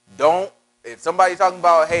 if somebody's talking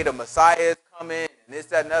about, hey, the Messiah is coming and this,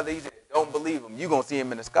 that, and other, he said, don't believe him. You're going to see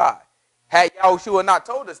him in the sky. Had Yahushua not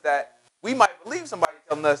told us that, we might believe somebody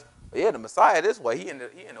telling us, yeah, the Messiah this way, he in the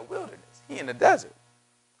wilderness, he in the desert.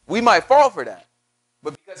 We might fall for that.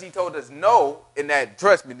 But because he told us no, in that,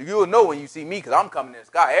 trust me, you'll know when you see me, because I'm coming in the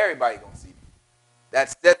sky, everybody going to see me.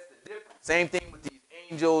 That's the difference. Same thing with these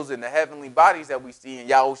angels and the heavenly bodies that we see in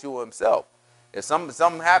Yahushua himself. If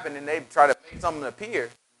something happened and they try to make something appear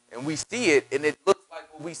and we see it and it looks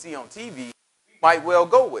like what we see on TV, we might well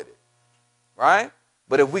go with it, right?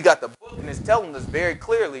 But if we got the book and it's telling us very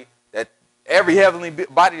clearly that every heavenly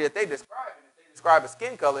body that they describe, and if they describe a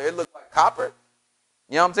skin color, it looks like copper.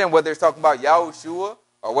 You know what I'm saying? Whether it's talking about Yahushua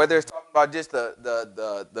or whether it's talking about just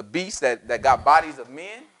the beasts that got bodies of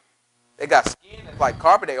men, they got skin that's like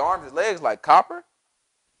copper, their arms and legs like copper.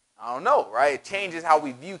 I don't know, right? It changes how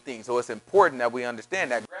we view things, so it's important that we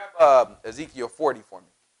understand that. Grab Ezekiel 40 for me,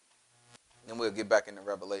 and we'll get back into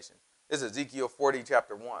Revelation. This is Ezekiel 40,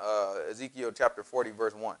 chapter 1. Ezekiel chapter 40,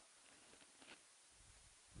 verse 1.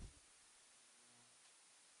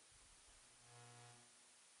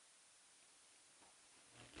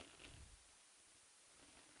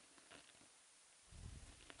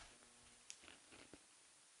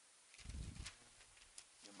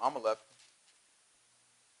 Your mama left.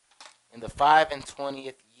 In the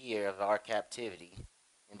 25th year of our captivity,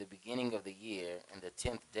 in the beginning of the year, in the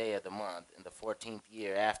 10th day of the month, in the 14th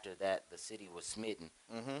year after that the city was smitten,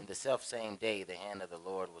 in the selfsame day the hand of the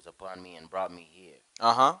Lord was upon me and brought me here.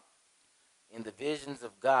 Uh-huh. In the visions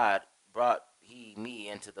of God brought he me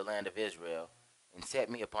into the land of Israel, and set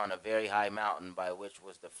me upon a very high mountain, by which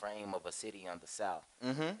was the frame of a city on the south.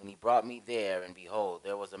 And he brought me there, and behold,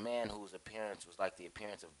 there was a man whose appearance was like the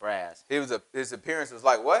appearance of brass. His appearance was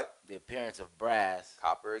like what? The appearance of brass.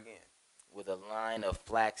 Copper again. With a line of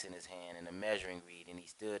flax in his hand and a measuring reed, and he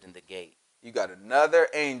stood in the gate. You got another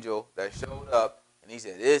angel that showed up, and he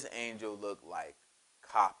said, this angel looked like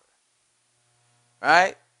copper.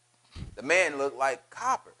 Right? The man looked like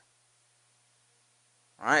copper.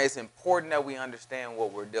 All right? It's important that we understand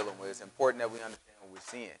what we're dealing with. It's important that we understand what we're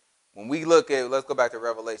seeing. When we look at, let's go back to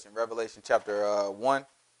Revelation. Revelation chapter 1.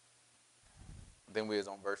 I think we was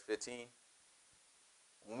on verse 15.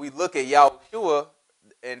 When we look at Yahushua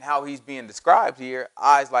and how he's being described here,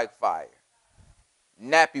 eyes like fire,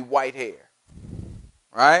 nappy white hair,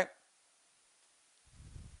 right?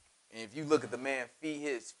 And if you look at the man's feet,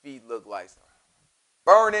 his feet look like some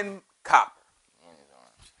burning copper. And his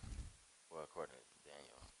arms. Well, according to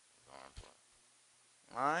Daniel, his arms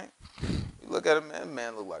were. All right? You look at him, that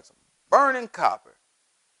man look like some burning copper.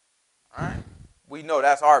 All right? We know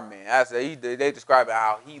that's our man. They describe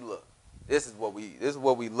how he looked. This is what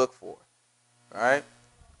we look for. All right?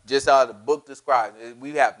 Just how the book describes it.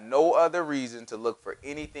 We have no other reason to look for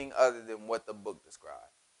anything other than what the book describes.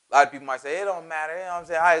 A lot of people might say, it don't matter. You know what I'm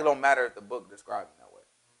saying? How it don't matter if the book describes it that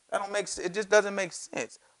way? It just doesn't make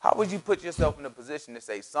sense. How would you put yourself in a position to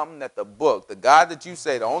say something that the book, the God that you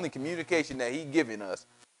say, the only communication that he giving us,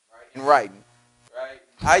 right, in writing, right?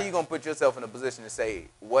 How you going to put yourself in a position to say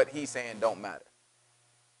what he's saying don't matter?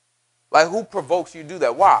 Like, who provokes you to do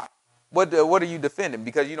that? Why? What are you defending?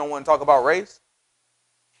 Because you don't want to talk about race?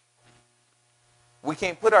 We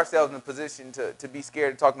can't put ourselves in a position to be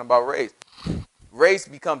scared of talking about race. Race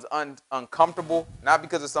becomes uncomfortable, not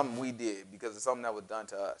because of something we did, because of something that was done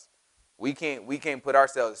to us. We can't put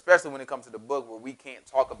ourselves, especially when it comes to the book, where we can't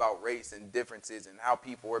talk about race and differences and how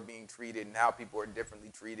people are being treated and how people are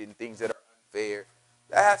differently treated and things that are unfair.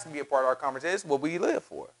 That has to be a part of our conversation. This is what we live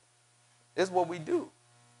for. This is what we do.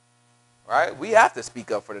 Right? We have to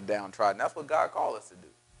speak up for the downtrodden. That's what God called us to do.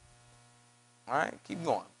 All right? Keep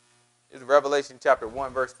going. This is Revelation chapter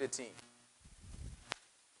 1, verse 15.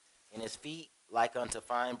 And his feet like unto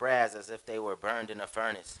fine brass, as if they were burned in a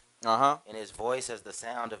furnace. And his voice as the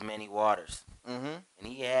sound of many waters. And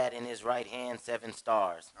he had in his right hand 7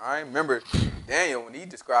 stars. All right, remember Daniel, when he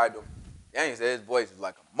described him, Daniel said his voice was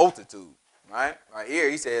like a multitude, right? Right here,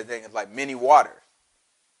 he said things like many waters.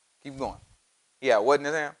 Keep going. Yeah, what in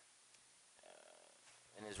his hand?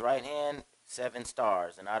 In his right hand 7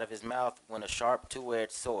 stars, and out of his mouth went a sharp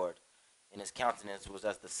 2-edged sword, and his countenance was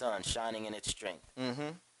as the sun shining in its strength.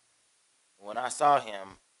 When I saw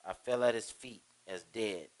him, I fell at his feet as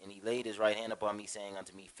dead, and he laid his right hand upon me, saying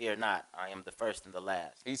unto me, Fear not, I am the first and the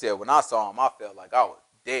last. He said, when I saw him, I felt like I was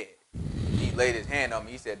dead. He laid his hand on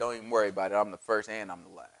me. He said, don't even worry about it. I'm the first and I'm the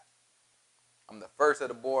last. I'm the first of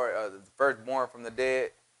the firstborn from the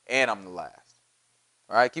dead, and I'm the last.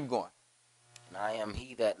 All right, keep going. And I am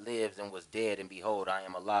he that lives and was dead, and behold, I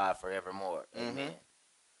am alive forevermore. Amen.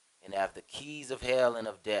 And have the keys of hell and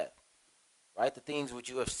of death. Write the things which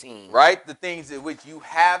you have seen. Write the things which you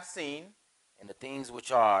have seen. And the things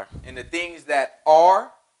which are. And the things that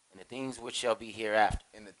are. And the things which shall be hereafter.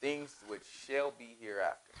 And the things which shall be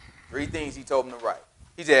hereafter. 3 things he told him to write.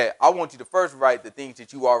 He said, I want you to first write the things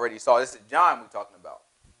that you already saw. This is John we're talking about.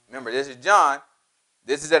 Remember, this is John.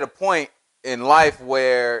 This is at a point in life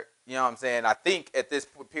where, you know what I'm saying, I think at this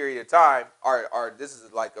period of time, this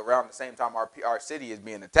is like around the same time our city is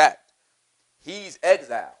being attacked. He's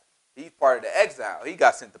exiled. He's part of the exile. He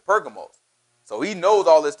got sent to Pergamos. So he knows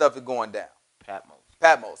all this stuff is going down.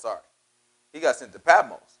 Patmos, sorry. He got sent to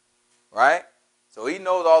Patmos, right? So he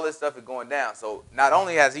knows all this stuff is going down. So not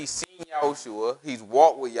only has he seen Yahushua, he's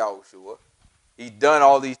walked with Yahushua. He's done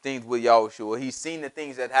all these things with Yahushua. He's seen the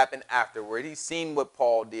things that happened afterward. He's seen what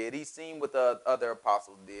Paul did. He's seen what the other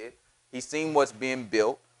apostles did. He's seen what's being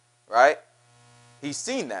built, right? He's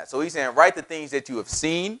seen that. So he's saying, write the things that you have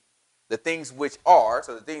seen, the things which are,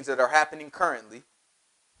 so the things that are happening currently,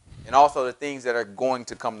 and also the things that are going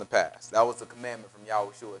to come to pass. That was the commandment from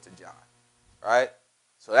Yahushua to John, right?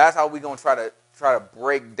 So that's how we're going to try to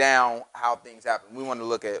break down how things happen. We want to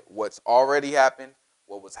look at what's already happened,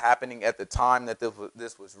 what was happening at the time that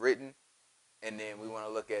this was written, and then we want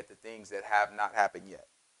to look at the things that have not happened yet,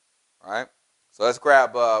 all right? So let's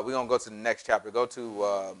grab, we're going to go to the next chapter. Go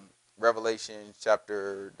to Revelation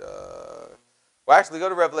chapter, go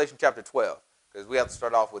to Revelation chapter 12, because we have to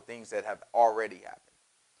start off with things that have already happened.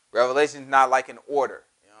 Revelation is not like an order.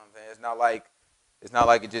 You know what I'm saying? It's not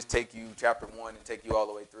like it just take you chapter 1 and take you all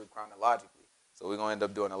the way through chronologically. So we're going to end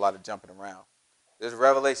up doing a lot of jumping around. This is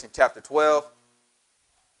Revelation chapter 12,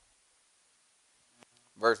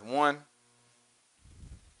 verse 1.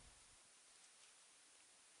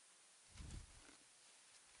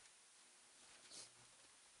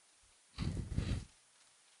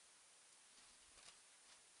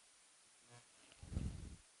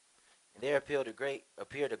 And there appeared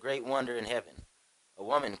a great wonder in heaven, a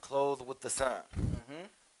woman clothed with the sun,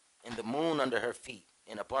 and the moon under her feet,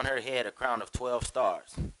 and upon her head a crown of 12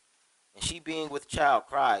 stars. And she being with child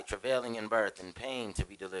cried, travailing in birth, and pain to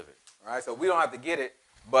be delivered. All right, so we don't have to get it,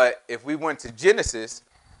 but if we went to Genesis,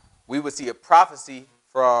 we would see a prophecy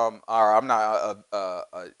from, a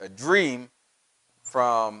dream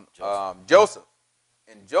from Joseph.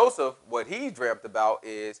 And Joseph, what he dreamt about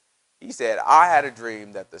is, he said, I had a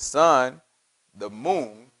dream that the sun, the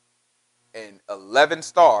moon, and 11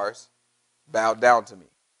 stars bowed down to me.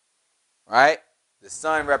 Right? The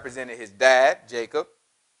sun represented his dad, Jacob.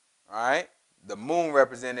 Right? The moon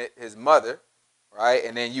represented his mother. Right?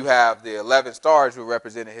 And then you have the 11 stars who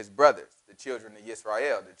represented his brothers, the children of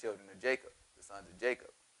Israel, the children of Jacob, the sons of Jacob.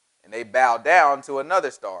 And they bowed down to another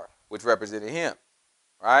star, which represented him.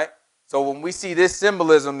 Right? So when we see this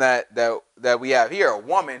symbolism that we have here, a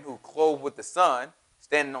woman who clothed with the sun,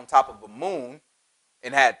 standing on top of a moon,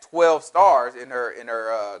 and had 12 stars in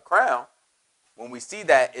her crown, when we see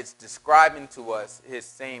that, it's describing to us his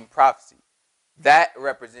same prophecy. That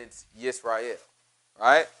represents Yisrael,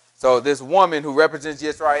 right? So this woman who represents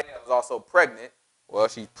Yisrael is also pregnant. Well,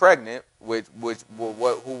 she's pregnant, who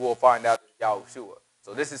we'll find out is Yahushua.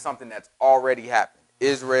 So this is something that's already happened.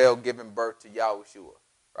 Israel giving birth to Yahushua.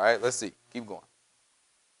 Right? Let's see. Keep going.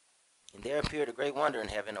 And there appeared a great wonder in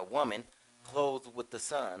heaven, a woman clothed with the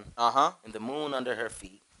sun, and the moon under her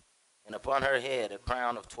feet, and upon her head a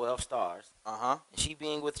crown of 12 stars. And she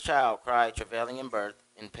being with child cried, travailing in birth,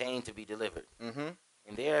 in pain to be delivered. And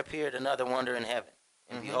there appeared another wonder in heaven,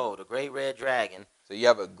 and behold, a great red dragon. So you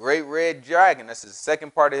have a great red dragon. That's the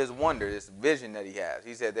second part of his wonder, this vision that he has.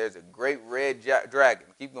 He said there's a great red dragon.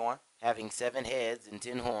 Keep going. Having 7 heads and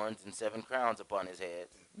 10 horns and 7 crowns upon his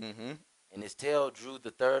heads. And his tail drew the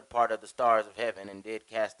third part of the stars of heaven and did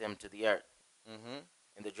cast them to the earth.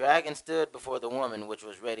 And the dragon stood before the woman which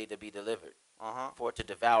was ready to be delivered. for to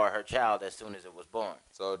devour her child as soon as it was born.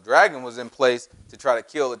 So dragon was in place to try to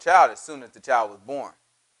kill the child as soon as the child was born,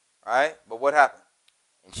 right? But what happened?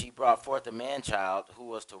 And she brought forth a man-child who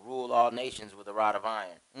was to rule all nations with a rod of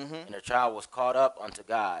iron. And her child was caught up unto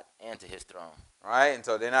God and to his throne. Right? And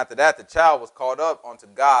so then after that, the child was caught up unto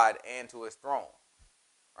God and to his throne.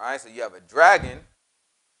 Right? So you have a dragon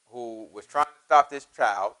who was trying to stop this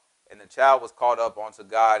child, and the child was caught up onto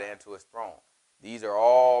God and to his throne. These are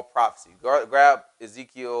all prophecies. Grab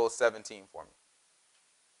Ezekiel 17 for me.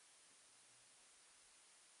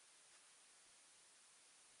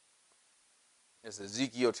 It's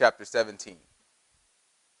Ezekiel chapter 17.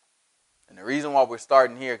 And the reason why we're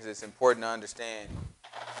starting here, because it's important to understand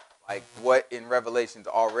like what in Revelations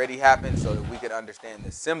already happened so that we can understand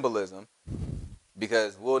the symbolism,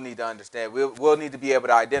 because we'll need to understand, we'll need to be able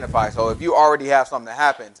to identify. So if you already have something that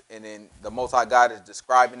happened and then the Most High God is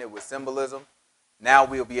describing it with symbolism, now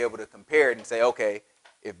we'll be able to compare it and say, okay,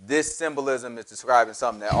 if this symbolism is describing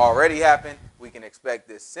something that already happened, we can expect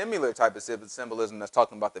this similar type of symbolism that's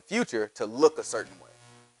talking about the future to look a certain way.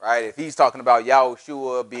 Right? If he's talking about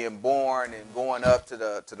Yahushua being born and going up to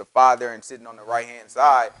the Father and sitting on the right-hand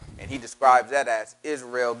side, and he describes that as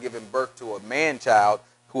Israel giving birth to a man-child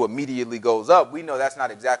who immediately goes up, we know that's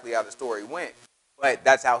not exactly how the story went. But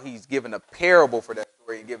that's how he's given a parable for that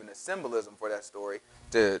story and given a symbolism for that story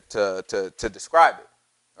to describe it.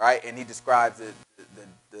 Right? And he describes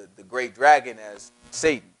the great dragon as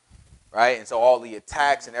Satan. Right? And so all the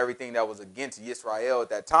attacks and everything that was against Israel at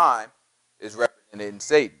that time is represented in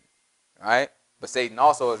Satan, right? But Satan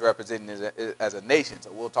also is represented as a nation.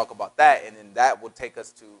 So we'll talk about that, and then that will take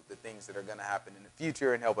us to the things that are going to happen in the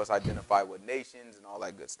future and help us identify what nations and all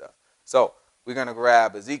that good stuff. So we're going to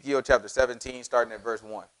grab Ezekiel chapter 17, starting at verse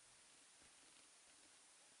 1.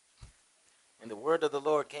 And the word of the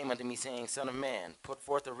Lord came unto me, saying, Son of man, put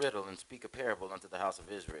forth a riddle and speak a parable unto the house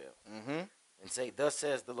of Israel. And say, Thus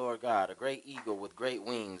says the Lord God, a great eagle with great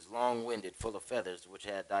wings, long-winded, full of feathers, which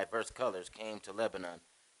had diverse colors, came to Lebanon,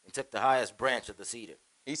 and took the highest branch of the cedar.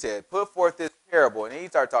 He said, put forth this parable. And then he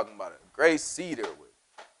started talking about a great cedar.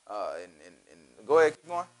 Go ahead, keep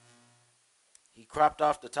going. He cropped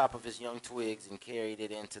off the top of his young twigs and carried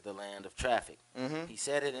it into the land of traffic. He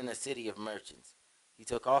set it in a city of merchants. He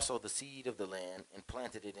took also the seed of the land and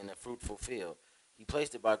planted it in a fruitful field. He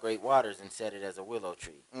placed it by great waters and set it as a willow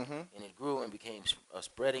tree. And it grew and became a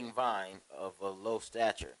spreading vine of a low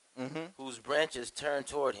stature, whose branches turned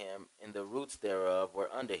toward him, and the roots thereof were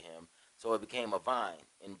under him. So it became a vine,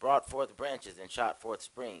 and brought forth branches and shot forth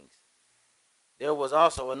springs. There was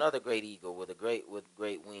also another great eagle with great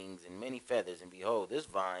wings and many feathers, and behold, this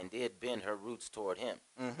vine did bend her roots toward him,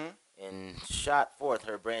 and shot forth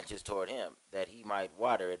her branches toward him, that he might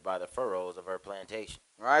water it by the furrows of her plantation.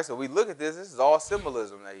 All right, so we look at this. This is all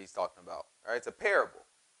symbolism that he's talking about. All right, it's a parable.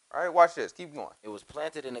 All right, watch this. Keep going. It was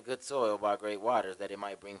planted in a good soil by great waters, that it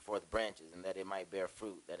might bring forth branches, and that it might bear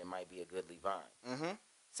fruit, that it might be a goodly vine.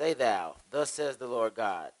 Say thou, Thus says the Lord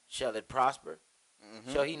God, Shall it prosper?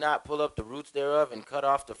 Shall he not pull up the roots thereof, and cut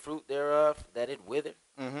off the fruit thereof, that it wither?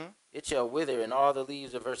 It shall wither in all the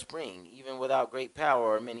leaves of her spring, even without great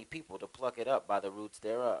power or many people to pluck it up by the roots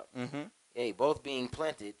thereof. Yea, both being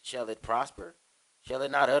planted, shall it prosper? Shall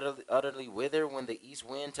it not utterly wither when the east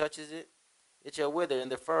wind touches it? It shall wither in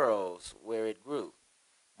the furrows where it grew.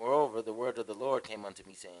 Moreover, the word of the Lord came unto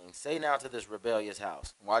me, saying, Say now to this rebellious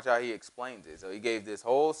house. Watch how he explains it. So he gave this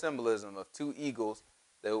whole symbolism of two eagles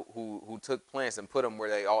who took plants and put them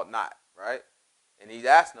where they ought not, right? And he's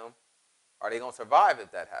asked them, are they going to survive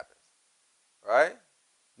if that happens, right?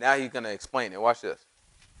 Now he's going to explain it. Watch this.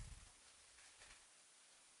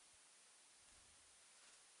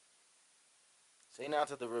 Say now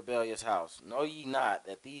to the rebellious house, Know ye not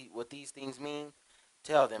that what these things mean?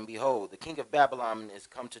 Tell them, Behold, the king of Babylon is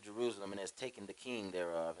come to Jerusalem, and has taken the king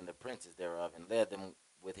thereof, and the princes thereof, and led them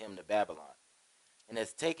with him to Babylon, and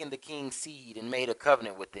has taken the king's seed, and made a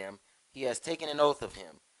covenant with them. He has taken an oath of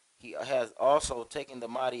him. He has also taken the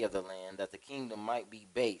mighty of the land, that the kingdom might be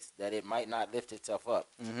base, that it might not lift itself up,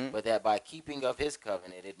 but that by keeping of his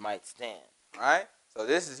covenant it might stand. All right? So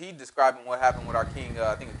this is he describing what happened with our king,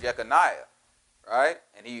 I think Jeconiah, right?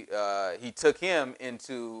 And he took him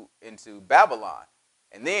into Babylon.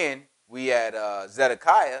 And then we had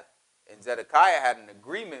Zedekiah, and Zedekiah had an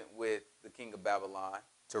agreement with the king of Babylon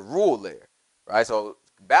to rule there, right? So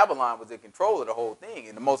Babylon was in control of the whole thing.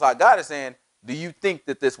 And the Most High God is saying, do you think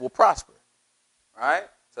that this will prosper, right?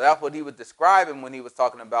 So that's what he was describing when he was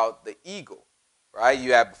talking about the eagle, right?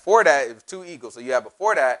 You had before that, it was two eagles. So you had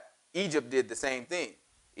before that, Egypt did the same thing.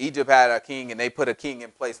 Egypt had a king, and they put a king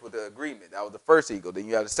in place with the agreement. That was the first eagle. Then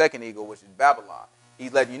you have the second eagle, which is Babylon.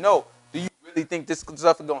 He's letting you know, do you really really think this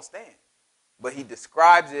stuff is gonna stand? But he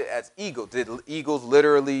describes it as eagles. Did eagles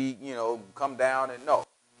literally, come down? And no,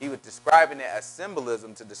 he was describing it as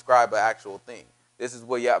symbolism to describe an actual thing. This is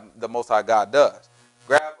what the Most High God does.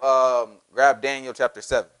 Grab Daniel chapter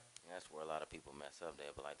 7. That's where a lot of people mess up. They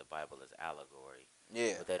be like the Bible is allegory.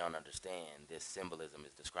 Yeah. But they don't understand this symbolism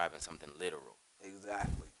is describing something literal.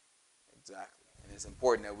 Exactly. And it's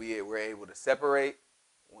important that we're able to separate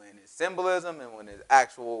when it's symbolism and when it's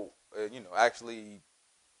actual, actually,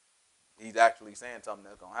 he's actually saying something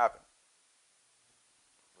that's going to happen.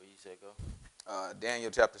 Where you say go?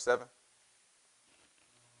 Daniel chapter 7.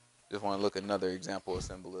 Just want to look at another example of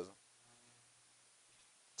symbolism.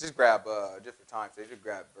 Just grab, just for time's sake, just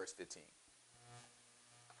grab verse 15.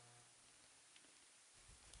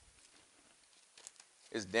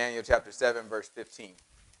 It's Daniel chapter 7, verse 15.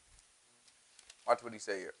 Watch what he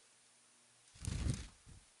say here.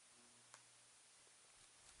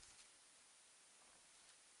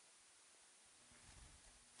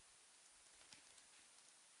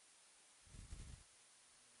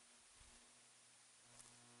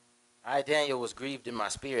 I, Daniel, was grieved in my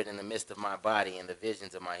spirit in the midst of my body, and the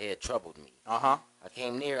visions of my head troubled me. Uh-huh. I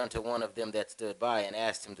came near unto one of them that stood by, and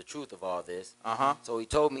asked him the truth of all this. Uh-huh. So he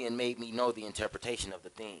told me and made me know the interpretation of the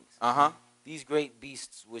things. Uh-huh. These great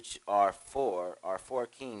beasts which are four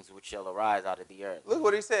kings which shall arise out of the earth. Look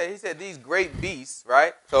what he said. He said these great beasts,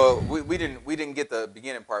 right? So we didn't get the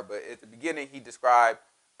beginning part, but at the beginning he described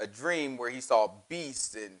a dream where he saw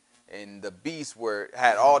beasts and the beasts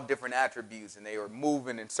had all different attributes and they were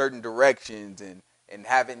moving in certain directions and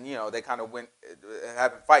having, they kind of went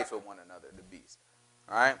having fights with one another, the beasts.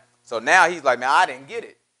 All right? So now he's like, man, I didn't get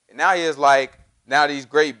it. And now he is like, now these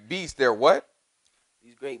great beasts, they're what?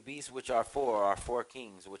 These great beasts which are four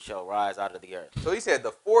kings which shall rise out of the earth. So he said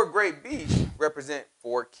the four great beasts represent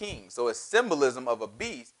four kings. So it's symbolism of a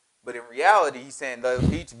beast, but in reality, he's saying that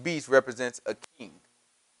each beast represents a king.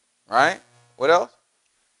 Right? What else?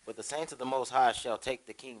 But the saints of the Most High shall take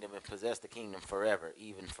the kingdom and possess the kingdom forever,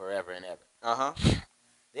 even forever and ever. Uh-huh.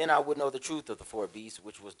 Then I would know the truth of the four beasts,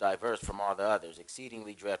 which was diverse from all the others,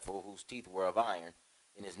 exceedingly dreadful, whose teeth were of iron,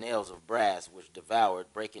 and his nails of brass, which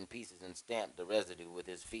devoured, brake in pieces, and stamped the residue with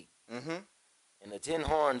his feet. Mm-hmm. And the 10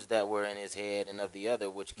 horns that were in his head, and of the other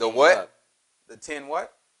which The came what? up. The 10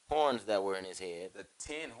 what? Horns that were in his head. The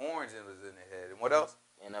 10 horns that was in his head. And what else?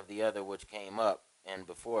 And of the other which came up, and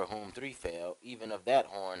before whom 3 fell, even of that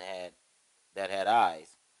horn that had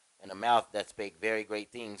eyes, and a mouth that spake very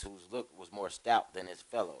great things, whose look was more stout than his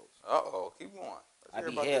fellows. Uh-oh, keep going. I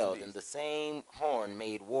beheld, and the same horn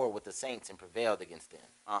made war with the saints and prevailed against them.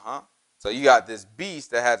 Uh-huh. So you got this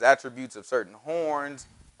beast that has attributes of certain horns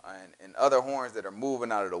and other horns that are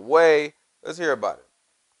moving out of the way. Let's hear about it.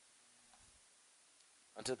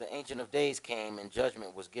 Until the Ancient of Days came, and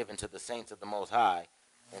judgment was given to the saints of the Most High,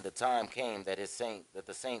 and the time came that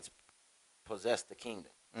the saints possessed the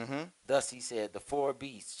kingdom. Mm-hmm. Thus he said, the four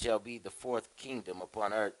beasts shall be the fourth kingdom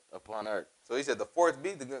upon earth. So he said the fourth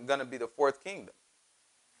beast is going to be the fourth kingdom,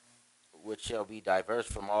 which shall be diverse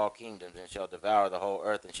from all kingdoms, and shall devour the whole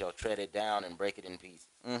earth, and shall tread it down and break it in pieces.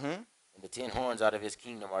 Mm-hmm. And the 10 horns out of his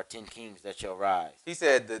kingdom are 10 kings that shall rise. He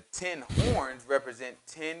said the 10 horns represent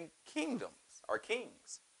 10 kingdoms, or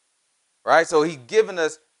kings. Right? So he's given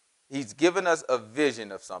us a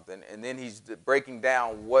vision of something, and then he's breaking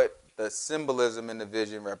down what the symbolism in the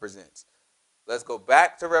vision represents. Let's go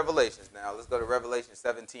back to Revelations now. Let's go to Revelation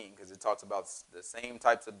 17, because it talks about the same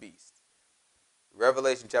types of beasts.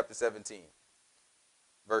 Revelation chapter 17,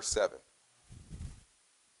 verse 7.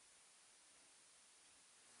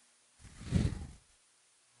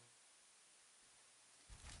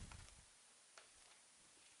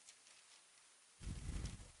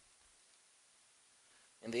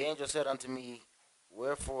 And the angel said unto me,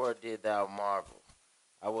 wherefore did thou marvel?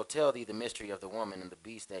 I will tell thee the mystery of the woman and the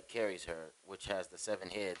beast that carries her, which has the 7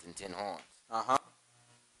 heads and 10 horns. Uh-huh.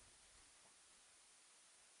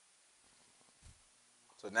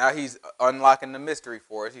 So now he's unlocking the mystery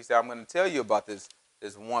for us. He said, I'm going to tell you about this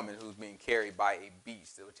woman who's being carried by a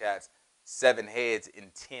beast, which has 7 heads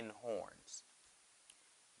and 10 horns.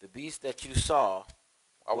 The beast that you saw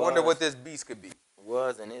I wonder what this beast could be.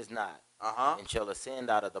 Was and is not. Uh-huh. And shall ascend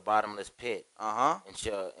out of the bottomless pit. Uh-huh.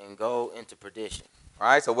 And go into perdition. All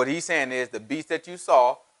right, so what he's saying is the beast that you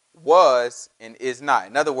saw was and is not.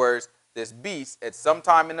 In other words, this beast at some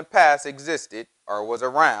time in the past existed or was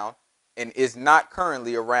around and is not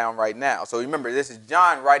currently around right now. So remember, this is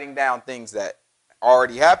John writing down things that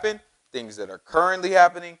already happened, things that are currently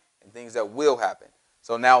happening, and things that will happen.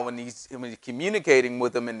 So now when he's communicating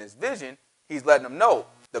with them in this vision, he's letting them know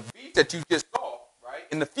the beast that you just saw, right,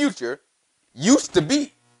 in the future used to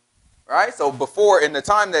be. right? So before, in the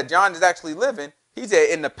time that John is actually living, he said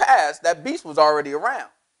in the past, that beast was already around.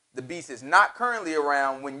 The beast is not currently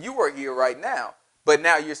around when you are here right now, but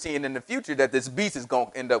now you're seeing in the future that this beast is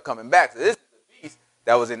going to end up coming back. So this is the beast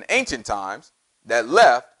that was in ancient times that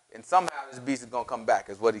left, and somehow this beast is going to come back,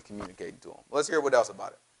 is what he's communicating to him. Let's hear what else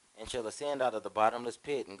about it. And shall ascend out of the bottomless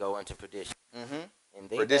pit and go into perdition. And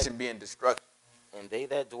they Perdition being destruction.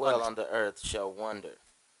 that dwell on the earth shall wonder,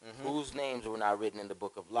 whose names were not written in the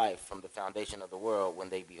book of life from the foundation of the world when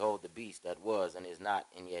they behold the beast that was and is not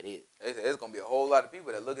and yet is. There's going to be a whole lot of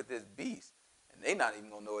people that look at this beast, and they not even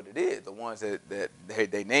going to know what it is. The ones that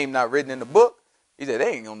they name not written in the book, he said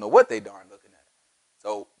they ain't going to know what they darn looking at.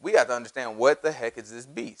 So we got to understand what the heck is this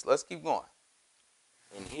beast. Let's keep going.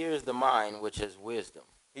 And here is the mind which has wisdom.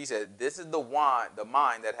 He said this is the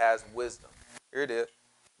mind that has wisdom. Here it is.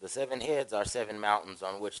 The 7 heads are 7 mountains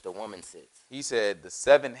on which the woman sits. He said the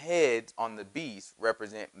 7 heads on the beast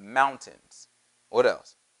represent mountains. What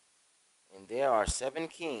else? And there are 7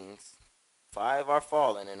 kings, 5 are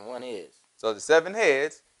fallen, and 1 is. So the 7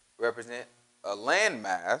 heads represent a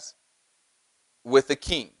landmass with a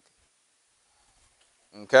king.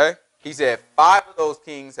 Okay? He said 5 of those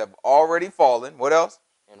kings have already fallen. What else?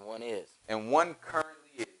 And 1 is. And 1 currently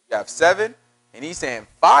is. You have 7, and he's saying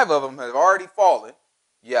 5 of them have already fallen.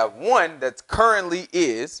 You have 1 that's currently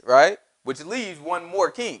is, right? Which leaves 1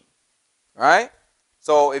 more king, right?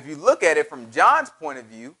 So if you look at it from John's point of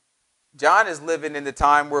view, John is living in the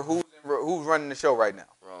time where who's running the show right now?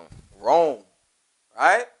 Rome,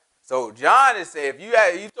 right? So John is saying,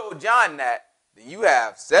 if you told John that, then you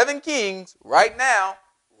have 7 kings right now.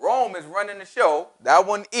 Rome is running the show. That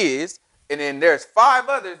one is. And then there's 5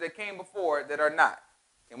 others that came before that are not.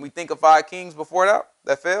 Can we think of 5 kings before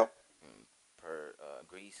that failed?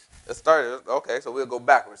 Greece. Let's start. Okay, so we'll go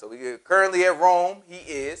backwards. So we currently at Rome, he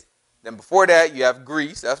is. Then before that, you have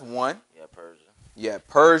Greece. That's 1. Yeah, Persia. You have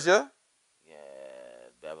Persia. Yeah,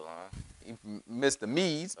 Babylon. You missed the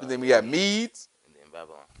Medes. But then we have Medes. And then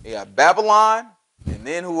Babylon. You have Babylon. And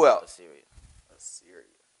then who else? Assyria.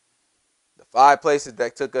 The 5 places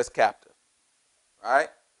that took us captive. Right?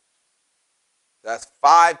 That's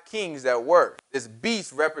 5 kings that were. This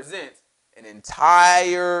beast represents an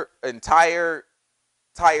entire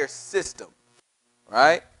system,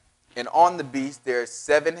 right? And on the beast, there's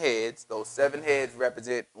 7 heads. Those 7 heads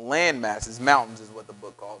represent land masses, mountains is what the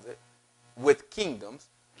book calls it, with kingdoms.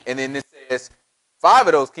 And then it says 5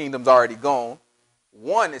 of those kingdoms already gone.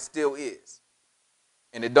 1 it still is.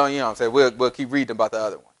 And it don't, you know what I'm saying? We'll keep reading about the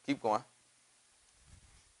other one. Keep going.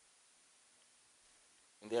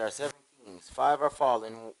 And there are 7 kings. 5 are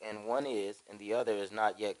fallen, and 1 is, and the other is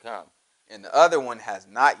not yet come. And the other one has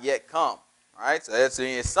not yet come. All right, so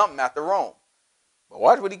it's something after Rome. But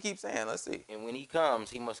watch what he keeps saying. Let's see. And when he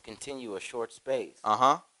comes, he must continue a short space.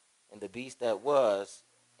 Uh-huh. And the beast that was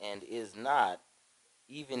and is not,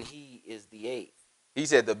 even he is the 8th. He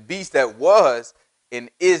said the beast that was and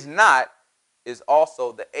is not is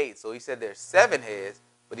also the 8th. So he said there's 7 heads,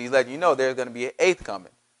 but he's letting you know there's going to be an 8th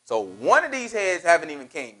coming. So one of these heads haven't even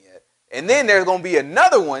came yet. And then there's going to be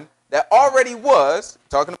another one that already was,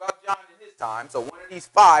 talking about John in his time. So one of these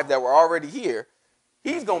 5 that were already here,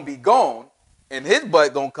 he's going to be gone, and his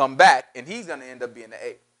butt going to come back, and he's going to end up being the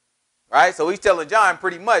 8th. Right? So he's telling John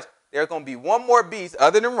pretty much there's going to be one more beast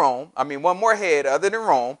other than Rome. I mean, one more head other than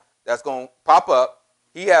Rome that's going to pop up.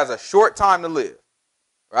 He has a short time to live.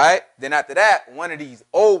 Right? Then after that, one of these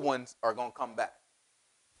old ones are going to come back.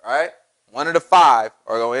 Right? One of the 5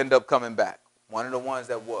 are going to end up coming back. One of the ones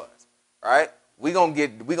that was. Right? We're going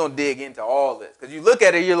to dig into all this. Because you look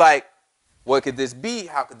at it, you're like, what could this be?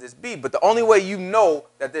 How could this be? But the only way you know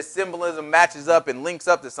that this symbolism matches up and links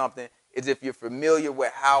up to something is if you're familiar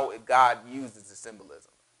with how God uses the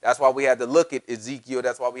symbolism. That's why we had to look at Ezekiel.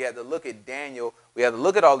 That's why we had to look at Daniel. We had to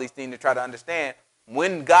look at all these things to try to understand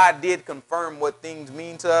when God did confirm what things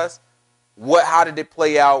mean to us, how did it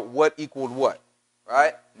play out, what equaled what,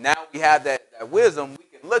 right? Now we have that wisdom.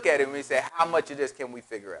 We can look at it and we say, how much of this can we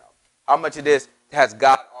figure out? How much of this has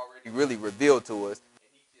God already really revealed to us?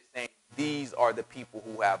 And he's just saying, these are the people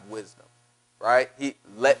who have wisdom, right?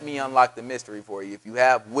 Let me unlock the mystery for you. If you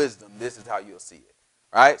have wisdom, this is how you'll see it,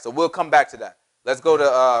 right? So we'll come back to that. Let's go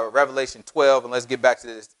to Revelation 12, and let's get back to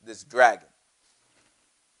this dragon.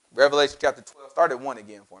 Revelation chapter 12. Start at 1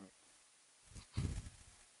 again for me.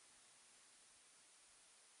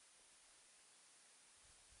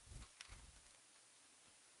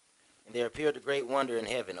 And there appeared a great wonder in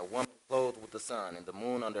heaven, a woman clothed with the sun, and the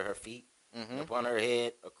moon under her feet, and upon her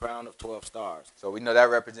head a crown of 12 stars. So we know that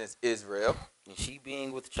represents Israel. And she,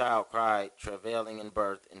 being with child, cried, travailing in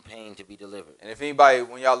birth and pain to be delivered. And if anybody,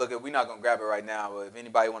 when y'all look at, we're not going to grab it right now, but if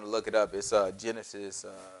anybody want to look it up, it's Genesis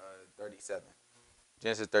 37.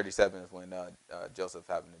 Genesis 37 is when Joseph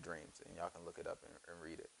having the dreams, and y'all can look it up and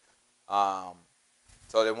read it.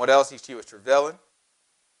 So then what else? She was travailing.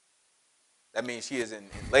 That means she is in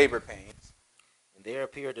labor pains. And there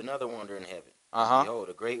appeared another wonder in heaven. Uh-huh. Behold,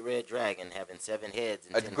 a great red dragon having 7 heads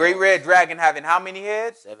and 10 horns. A great red dragon having how many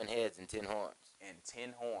heads? 7 heads and 10 horns. And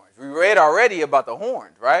 10 horns. We read already about the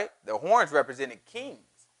horns, right? The horns represented kings.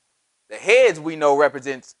 The heads we know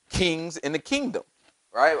represents kings in the kingdom,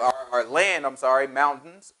 right? Our land,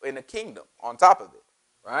 mountains in the kingdom on top of it,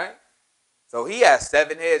 right? So he has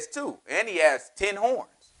 7 heads too, and he has 10 horns.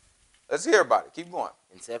 Let's hear about it. Keep going.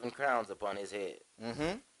 And 7 crowns upon his head. Mm-hmm.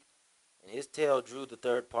 And his tail drew the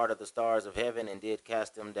third part of the stars of heaven and did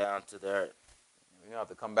cast them down to the earth. We have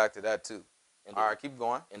to come back to that too. All right, keep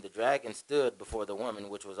going. And the dragon stood before the woman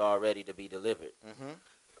which was already to be delivered,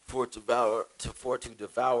 for to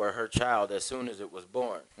devour her child as soon as it was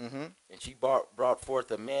born. Mm-hmm. And she brought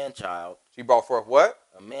forth a man child. She brought forth what?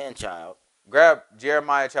 A man child. Grab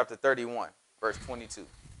Jeremiah chapter 31, verse 22.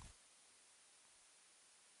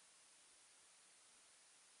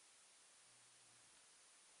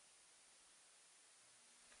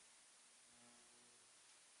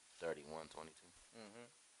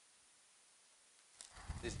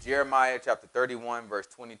 This is Jeremiah chapter 31, verse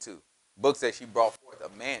 22. Book says she brought forth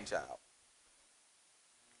a man child.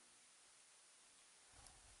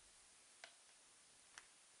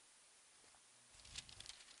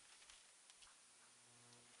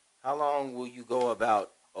 How long will you go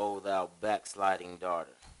about, O thou backsliding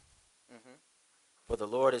daughter? For the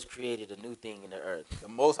Lord has created a new thing in the earth. The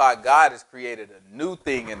Most High God has created a new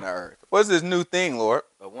thing in the earth. What's this new thing, Lord?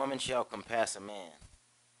 A woman shall compass a man.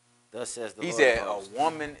 Thus says the He Lord. said a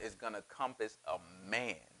woman is going to compass a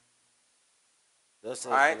man. Thus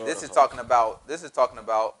says all right, the Lord this is talking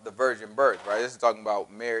about the virgin birth, right? This is talking about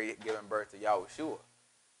Mary giving birth to Yahushua,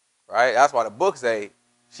 right? That's why the book say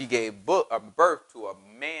she gave birth to a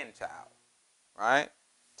man child, right?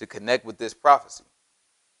 To connect with this prophecy,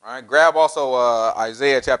 right? Grab also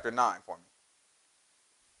Isaiah chapter 9 for me.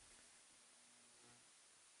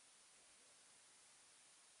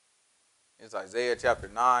 It's Isaiah chapter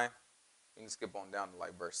 9. You can skip on down to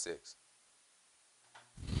like verse 6.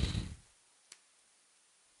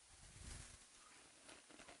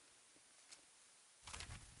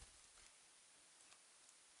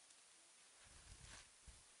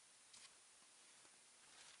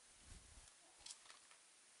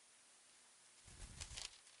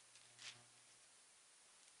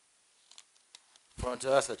 For unto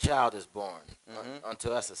us a child is born,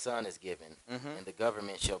 unto us a son is given, and the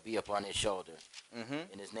government shall be upon his shoulder.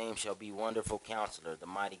 And his name shall be Wonderful Counselor, the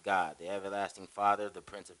Mighty God, the Everlasting Father, the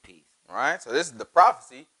Prince of Peace. All right, so this is the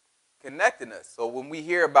prophecy connecting us. So when we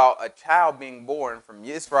hear about a child being born from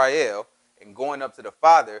Israel and going up to the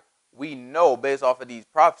Father, we know based off of these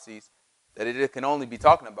prophecies that it can only be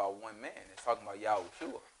talking about one man. It's talking about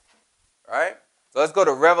Yahushua. All right, so let's go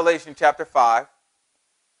to Revelation chapter 5.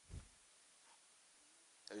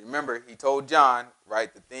 Remember, he told John,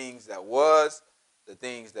 right, the things that was, the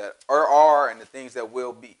things that are, and the things that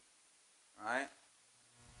will be. All right?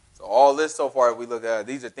 So all this so far we look at,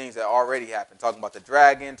 these are things that already happened. Talking about the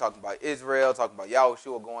dragon, talking about Israel, talking about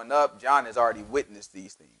Yahushua going up. John has already witnessed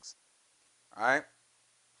these things. All right?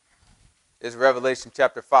 This is Revelation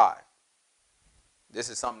chapter 5. This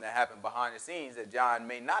is something that happened behind the scenes that John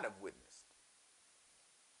may not have witnessed.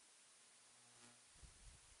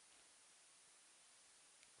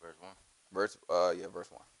 Verse 1. Verse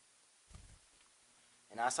 1.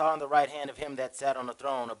 And I saw on the right hand of him that sat on the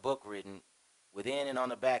throne a book written, within and on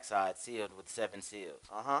the backside, sealed with 7 seals.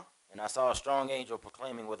 And I saw a strong angel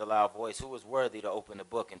proclaiming with a loud voice, who is worthy to open the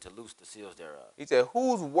book and to loose the seals thereof? He said,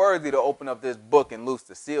 who's worthy to open up this book and loose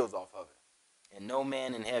the seals off of it? And no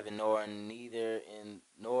man in heaven, nor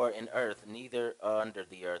in earth, neither under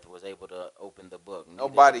the earth, was able to open the book.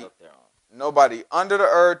 Nobody under the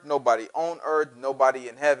earth, nobody on earth, nobody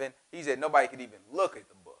in heaven. He said nobody could even look at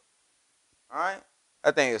the book. All right?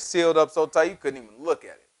 That thing is sealed up so tight you couldn't even look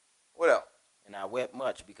at it. What else? And I wept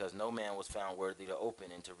much because no man was found worthy to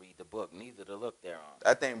open and to read the book, neither to look thereon.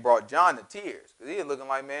 That thing brought John to tears because he was looking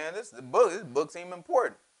like, man, this book seemed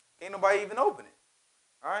important. Can't nobody even open it.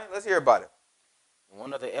 All right? Let's hear about it. And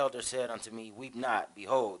one of the elders said unto me, weep not.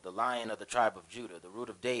 Behold, the Lion of the tribe of Judah, the root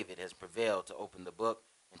of David, has prevailed to open the book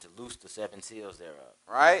and to loose the 7 seals thereof.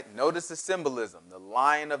 Right? Notice the symbolism. The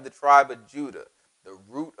Lion of the tribe of Judah, the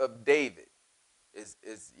root of David.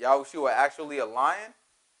 Is Yahushua actually a lion?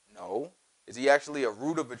 No. Is he actually a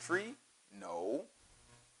root of a tree? No.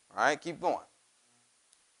 All right, keep going.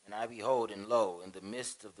 And I behold, and lo, in the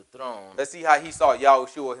midst of the throne. Let's see how he saw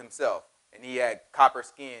Yahushua himself. And he had copper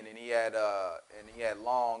skin, and he had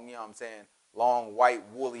long, you know what I'm saying, long white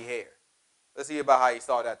woolly hair. Let's see about how he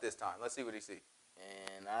saw that this time. Let's see what he see.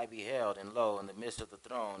 And I beheld, and lo, in the midst of the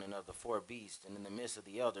throne and of the four beasts, and in the midst of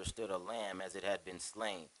the elders stood a lamb as it had been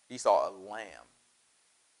slain. He saw a lamb.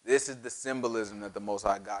 This is the symbolism that the Most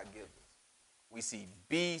High God gives us. We see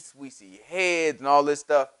beasts, we see heads, and all this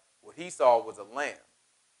stuff. What he saw was a lamb,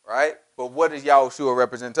 right? But what does Yahushua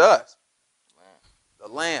represent to us? Lamb. The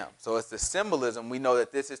lamb. So it's the symbolism. We know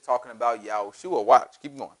that this is talking about Yahushua. Watch,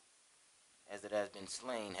 keep going. As it has been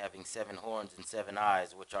slain, having 7 horns and 7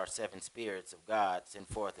 eyes, which are 7 spirits of God sent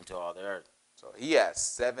forth into all the earth. So he has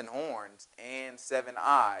 7 horns and 7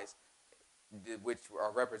 eyes, which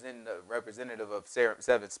are representative of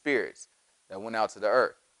 7 spirits that went out to the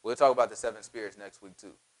earth. We'll talk about the 7 spirits next week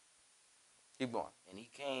too. Keep going. And he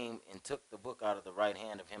came and took the book out of the right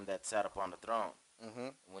hand of him that sat upon the throne. Mm-hmm.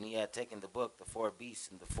 When he had taken the book, the 4 beasts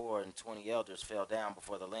and the 24 elders fell down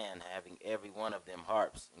before the Lamb, having every one of them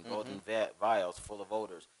harps and golden vials full of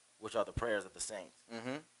odors, which are the prayers of the saints.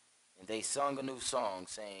 Mm-hmm. And they sung a new song,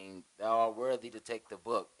 saying, Thou art worthy to take the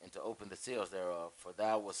book and to open the seals thereof, for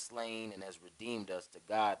thou wast slain and hast redeemed us to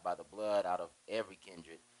God by the blood out of every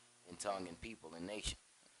kindred and tongue and people and nation,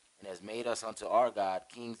 and has made us unto our God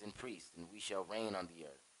kings and priests, and we shall reign on the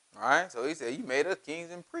earth. All right, so he said, you made us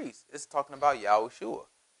kings and priests. It's talking about Yahushua.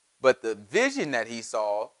 But the vision that he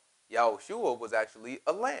saw, Yahushua, was actually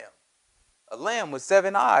a lamb. A lamb with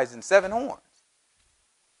 7 eyes and 7 horns.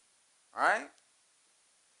 All right?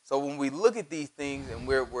 So when we look at these things and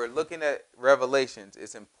we're looking at Revelations,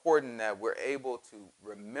 it's important that we're able to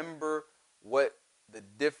remember what the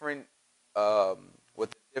different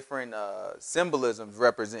symbolisms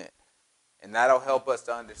represent. And that'll help us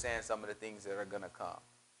to understand some of the things that are going to come.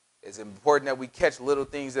 It's important that we catch little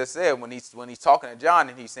things that said when he's talking to John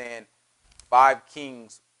and he's saying 5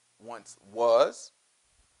 kings once was,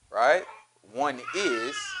 right? 1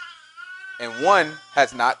 is, and 1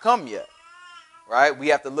 has not come yet, right? We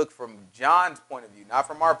have to look from John's point of view, not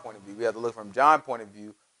from our point of view. We have to look from John's point of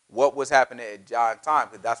view, what was happening at John's time,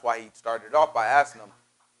 because that's why he started off by asking them,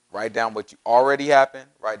 write down what you already happened,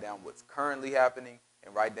 write down what's currently happening,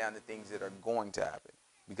 and write down the things that are going to happen,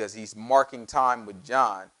 because he's marking time with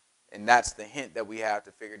John. And that's the hint that we have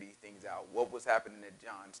to figure these things out. What was happening at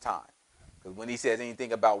John's time? Because when he says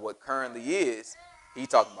anything about what currently is, he's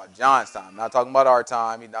talking about John's time. Not talking about our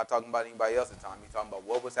time. He's not talking about anybody else's time. He's talking about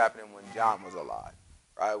what was happening when John was alive.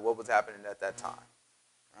 Right? What was happening at that time.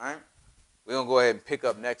 All right? We're going to go ahead and pick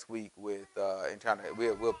up next week with,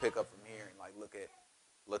 we'll pick up from here and like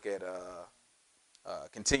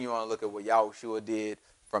continue on to look at what Yahushua did.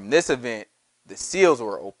 From this event, the seals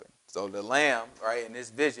were open. So the Lamb, right, in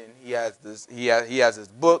this vision, he has this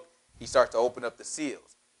book. He starts to open up the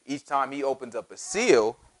seals. Each time he opens up a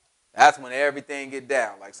seal, that's when everything get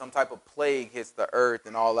down. Like some type of plague hits the earth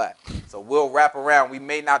and all that. So we'll wrap around. We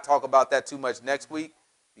may not talk about that too much next week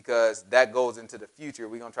because that goes into the future.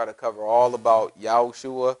 We're going to try to cover all about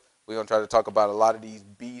Yahushua. We're going to try to talk about a lot of these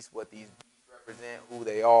beasts, what these beasts represent, who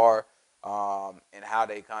they are, and how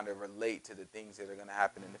they kind of relate to the things that are going to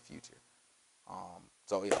happen in the future.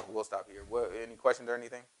 So, yeah, we'll stop here. Any questions or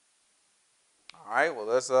anything? All right, well,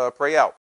 let's pray out.